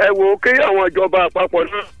 ẹ wò ó kí àwọn ìjọba àpapọ̀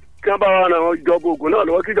náà kí wọ́n bá wa ran àwọn ìjọba Ògùn náà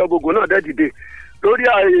lọ́wọ́ kí ìjọba Ògùn náà dẹ́ dìde lórí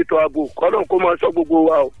ètò ààbò kọ́nà kó máa sọ gbogbo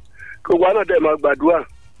wa o gbogbo wa náà dẹ̀ máa gbàdúrà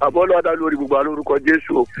àbọ̀ lọ́dà lórí gbogbo alórúkọ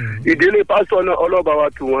Jésù o ìdílé pásítọ̀ náà ọlọ́ba wa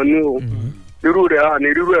tù wọ́n ní o irú rẹ̀ àní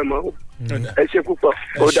irú ẹ̀ mọ́ o ẹ ṣe púpọ̀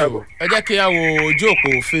ó dàbọ̀. ẹ jẹ́ kí a wo ojú òpó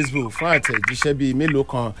Facebook fún àtẹ̀jíṣẹ́ bíi mélòó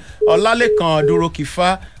kan. Ọlálékan Dúró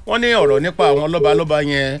Kífá wọ́n ní ọ̀rọ̀ nípa àwọn lọ́balọ́ba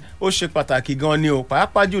yẹn ó ṣe pàtàkì gan ni o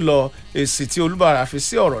pàápàá jùlọ èsì tí Olúbàrà fi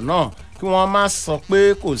sí ọ̀rọ̀ náà kí wọ́n má sọ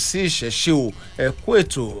pé kò sí ìṣẹ̀ṣe o ẹ kú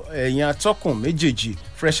ètò ẹ̀yin atọ́kùn méjèèjì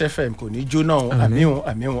Fresh FM kò ní jóná o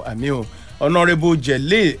àmì o Honourable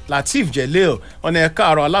Lateef Jelil ọ̀nà ẹ̀ka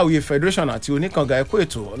àrọ̀ Aláwìyé Federation àti Oníkanga ẹ kú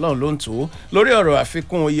ètò Ọlọ́run ló ń tó lórí ọ̀rọ̀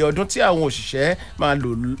àfikún iye ọdún tí àwọn òṣìṣẹ́ máa lò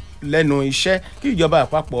lẹ́nu iṣẹ́ kí ìjọba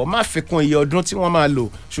àpapọ̀ má fikún iye ọdún tí wọ́n máa lò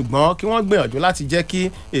ṣùgbọ́n kí wọ́n gbìyànjú láti jẹ́ kí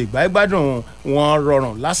ìgbádùn wọn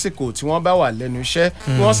rọrùn lásìkò tí wọ́n bá wà lẹ́nu iṣẹ́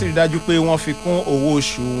kí wọ́n sì rí dájú pé wọ́n fi kún owó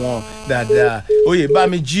oṣù wọn dáadáa.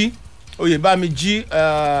 Oyèbámijí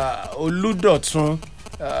Olúdọ̀tun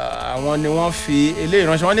àwọn ni wọ́n fi eléyìí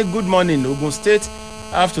ránṣẹ́ wọ́n ní good morning Ogun State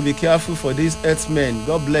have to be careful for these herdsmen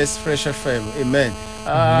God bless Fresh FM amen.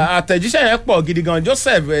 Àtẹ̀jíṣẹ́ yẹn pọ̀ gidi gan.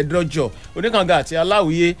 Joseph Ẹ̀dọ́jọ́ Oníkanga àti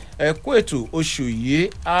Aláwìyé ẹ kú ètò oṣù yìí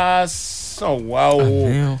á sàn wá o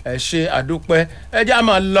ẹ ṣe àdúpẹ́ ẹ já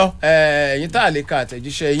máa lọ ẹ̀yin tá a lè ka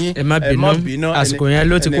àtẹ̀jíṣẹ́ yín ẹ má bínú àsìkò yẹn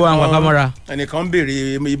ló ti kó àwọn kámọ́ra. ẹnìkan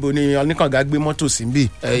béèrè ibo ni Oníkanga gbé mọ́tò sí bí.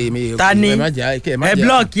 ta ni ẹ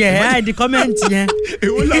blọọkì ẹ àìdí kọ́mẹ́ǹtì yẹn.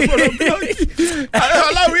 èwo lábọ̀rọ̀ blọọkì.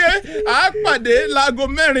 Aláwìyé à á pàdé láago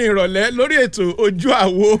 4 ìrọ̀lẹ́ lórí ètò ojú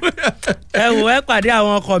àwo. ẹ wò ẹ pàdé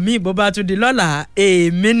àwọn ọkọ mi bó bá tún di lọ́la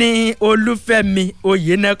èmi ní Olúfẹ́mi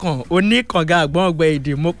Oyènẹ́kan Oníkanga àgbọ̀n ọgbẹ́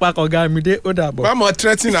èdè mo pa kọ̀gá mi dé ó dàbọ̀. bámọ̀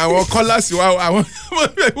threatening àwọn kọ́lásì wa àwọn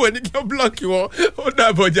ọmọ ní kí wọ́n blọ́ọ̀kì wọn ó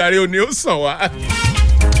dàbọ̀ jàre òní ó sàn wá.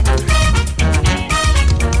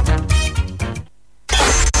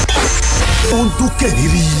 ó ń dún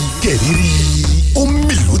kẹ̀rìírí ó ń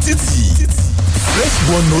mìlú títì Fresh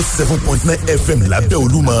 107.9 FM lábẹ́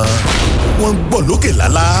Olúmọ wọ́n ń gbọ́ lókè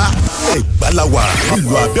lálá Ẹ̀gbá la wà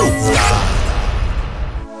nílùú Abẹ́òkúta.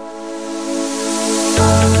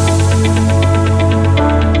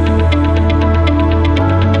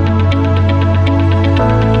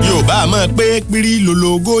 Yorùbá a máa pé pírí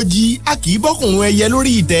lológójì a kì í bọ́kùnrin ẹyẹ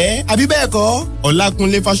lórí ìtẹ́ àbí bẹ́ẹ̀ kọ́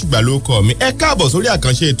Ọlákúnlé Fásùgbà ló kọ mi ẹ káàbọ̀ sórí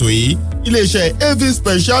àkànṣe ètò yìí iléeṣẹ́ AV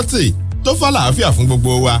Speciality tó fàlàáfíà fún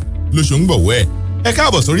gbogbo wa lóṣù ń gbọ̀wọ́ ẹ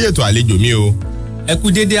káàbọ̀ sórí ètò àlejò mi o. ẹ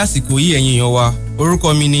kú dédé àsìkò yìí ẹ̀yin èèyàn wa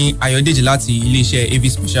orúkọ mi ni Ayọ̀dèjì láti iléeṣẹ́ AV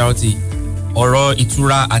Speciality ọ̀rọ̀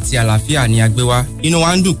ìtura àti àlàáfíà ni a gbé wá inú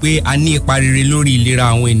wa ń dùn pé a ní ipa rere lórí ìlera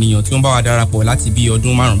àwọn ènìyàn tí wọ́n bá wa darapọ̀ láti bí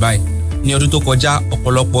ọdún 5 báyìí ní ọdún tó kọjá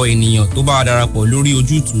ọ̀pọ̀lọpọ̀ ènìyàn tó bá wa darapọ̀ lórí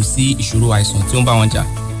ojútùú sí ìṣòro àìsàn tí ó ń bá wọn jà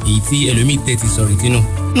èyí tí ẹlòmíì tẹ̀ ti sọ̀rọ̀ ìtinú.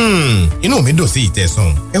 inú mi dùn sí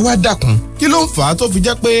ìtẹ̀sán ẹ wá dákun kí ló ń fà á tó fi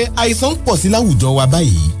jẹ́ pé àìsàn ń pọ̀ sí láwùjọ wa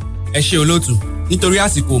báyìí. ẹ ṣé olóòtú nítorí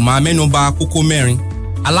àsìkò máa mẹ́nubà kókó 4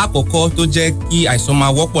 alákọ̀ọ́kọ́ tó jẹ́ kí àìsàn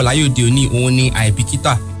máa wọ́pọ̀ láyé òde òní òun ni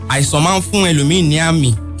àìbìkítà àìsàn máa ń fún ẹlòmíì ní àmì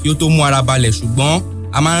kí ó tó mú ara balẹ̀ ṣùgbọ́n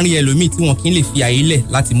a máa ń rí ẹlòmíì tí wọn kì í lè fi àyè lẹ̀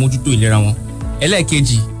láti mójútó ìlera wọn.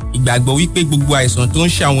 ẹlẹ́ẹ̀kejì ìgbàgbọ́ wípé gbogbo àìsàn tó ń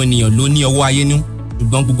ṣe àwọn ènìyàn ló ní ọwọ́ ayé nú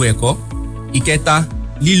ṣùgbọ́n gbogbo ẹ̀kọ́. ìkẹta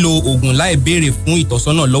lílo oògùn láì béèrè fún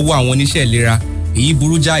ìtọ́sọ́nà lọ́wọ́ àwọn oníṣẹ́ ìlera èyí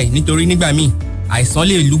burú jáì nítorí nígbà míì àìsàn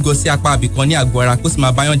lè lúgọ sí apá ibìkan ní àgọ́ ara kó sì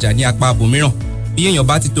máa báyàn jà ní apá ibòmíràn bí èèyàn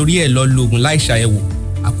bá ti torí ẹ̀ lọ lo oògùn láì ṣàyẹ̀wò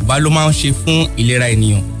àkóbá ló máa ń ṣe fún ìlera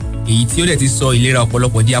ènìyàn èyí tí ó dẹ̀ ti sọ ìlera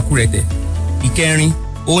ọ̀pọ̀lọpọ̀ di akúrẹ̀tẹ̀. ìkẹrin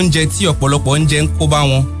oúnjẹ tí ọ̀pọ̀lọpọ̀ ń jẹ ń kó bá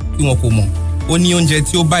wọn tí wọn kò mọ̀ ó ní oúnjẹ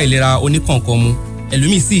tí ó bá ìlera oníkọ̀ọ̀kan mu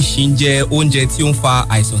ẹlòmíì sì ṣì ń jẹ oúnjẹ tí ó ń fa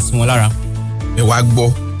àìsàn sí wọn lára. ẹ wá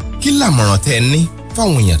gbọ́ kí làmọ̀ràn tẹ́ ẹ ní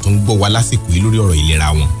fáwọn èèyàn tó ń gbọ́ wa lásìkò yìí lórí ọ̀rọ̀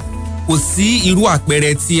ìlera wọn. Kò sí irú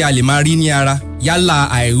àpẹẹrẹ tí a lè máa rí ní ara yálà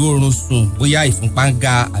àìróorun sùn bóyá ìfúnpá ń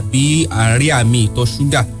ga àbí àárí àmì ìtọ̀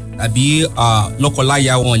ṣúgà tàbí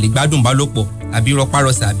lọ́kọláya wọn lè gbádùn bálòpọ̀ àbí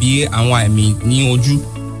rọpárọsẹ̀ àbí àwọn àmì ní ojú.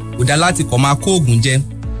 Kò dá láti kọ̀ máa kó oògùn jẹ.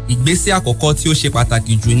 Ìgbésẹ̀ àkọ́kọ́ tí ó ṣe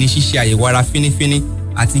pàtàkì jù ní ṣíṣe àyẹ̀wò ara fínífíní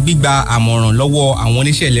àti gbígba àmọ̀ràn lọ́wọ́ àwọn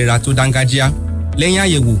oníṣẹ́ ìlera tó dángájíá. Lẹ́yìn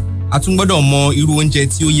àyẹ̀wò, a tún gbọ́dọ̀ mọ irú oúnjẹ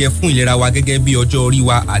tí ó yẹ fún ìlera wa gẹ́gẹ́ bí ọjọ́ orí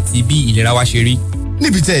wa àti bí ìlera wa ṣe rí.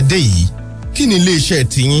 Níbi tẹ́ ẹ dé yìí, kí ni iléeṣẹ́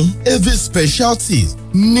tiyín Avis Specialties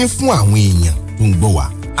ní fún àwọn èèyàn tó ń gbọ́ wa?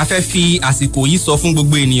 A fẹ́ fi àsìkò yìí sọ fún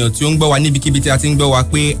gbogbo ènìyàn tí ó ń gbọ́ wa níbikíbi tí a ti ń gbọ́ wa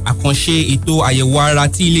pé àkànṣe ètò àyẹ̀wò ara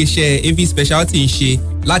tí iléeṣẹ́ Avis Specialties ń ṣe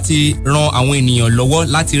láti ran àwọn ènìyàn lọ́wọ́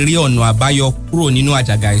láti rí ọ̀nà àbáyọ kúrò nínú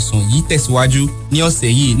àjàgà àìsàn yìí tẹ̀síwájú ní ọ̀sẹ̀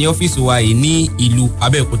yìí ní ọ́fíìsì wa yìí ní ìlú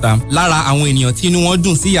Abẹ́òkúta. Lára àwọn ènìyàn tí inú wọn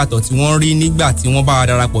dùn sí ìyàtọ̀ tí wọ́n rí nígbà tí wọ́n bá wa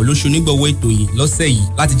darapọ̀ lóṣù nígbọ̀wọ́ ètò yìí lọ́sẹ̀ yìí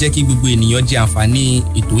láti jẹ́ kí gbogbo ènìyàn jẹ àǹfààní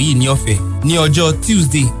ètò yìí ní ọ̀fẹ́. Ní ọjọ́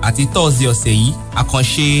Tuesday àti Thursday ọ̀sẹ̀ yìí,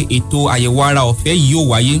 àkànṣe ètò àyẹ̀wò ara ọ̀fẹ́ yìí yóò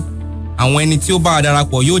wáyé. Àwọn ẹni tí ó bá wa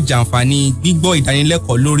darapọ̀ yóò jàǹfààní gbígbọ́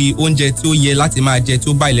ìdánilẹ́kọ̀ọ́ lórí oúnjẹ tí ó yẹ láti máa jẹ tí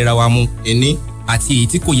ó bá ìlera wa mu. Ẹni àti èyí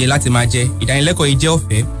tí kò yẹ láti máa jẹ. Ìdánilẹ́kọ̀ọ́ yìí jẹ́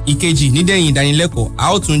ọ̀fẹ́. Ìkejì, nídẹ̀yìn ìdánilẹ́kọ̀ọ́ a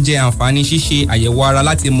ó tún jẹ àǹfààní ṣíṣe àyẹ̀wò ara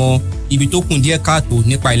láti mọ ibi tó kù díẹ̀ káàtó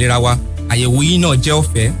nípa ìlera wa. Àyẹ̀wò yìí náà jẹ́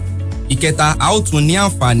ọ̀fẹ́. Ìkẹta, a ó tún ní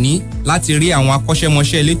àǹfààní láti rí àwọn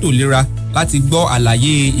akọ́ṣẹ́mọṣẹ́ elétò ìlera láti gbọ́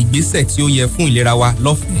àlàyé ìgbésẹ̀ tí ó yẹ fún ìlera wa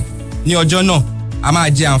lọ́fẹ̀ẹ́. Ní ọjọ́ náà, a máa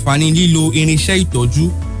jẹ àǹfààní lílo irinṣẹ́ ìtọ́jú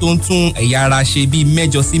tó ń tún ẹ̀yà ara ṣe bíi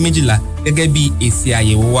 8 sí 12 gẹ́gẹ́ bí èsì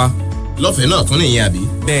àyẹ̀wò wa. Lọ́fẹ̀ẹ́ náà tún nìyẹn àbí?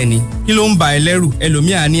 Bẹ́ẹ̀ni, kí ló ń ba ẹ lẹ́rù?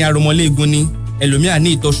 Ẹlòmíà ní aromọléegun ni, ẹlòmíà ní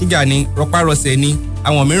ìtọ̀ ṣúgà ni, rọpárọsẹ̀ ni,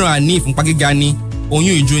 àwọn mìíràn á ní ìfúnpá gíga ni,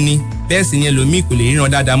 oyún ìju ni, bẹ́ẹ̀ sì ni ẹlòmíì kò lè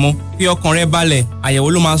ríran dáadáa mọ́. Fi ọkàn rẹ balẹ̀, àyẹ̀wò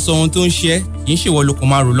ló máa sọ ohun tó ń ṣe ẹ́, kì í ṣèwọ ló kàn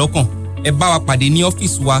máa rò lọ́kàn. Ẹ bá wa pàdé ní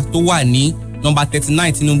ọ́fíìsì wa tó wà ní nọ́mbà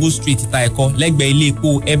 39 Tinubu Street ìta ẹ̀kọ́ lẹ́gbẹ̀ẹ́ ilé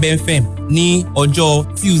epo FM ní ọjọ́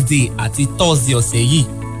Tuesday àti Thursday ọ̀sẹ̀ yìí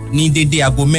ní dédé aago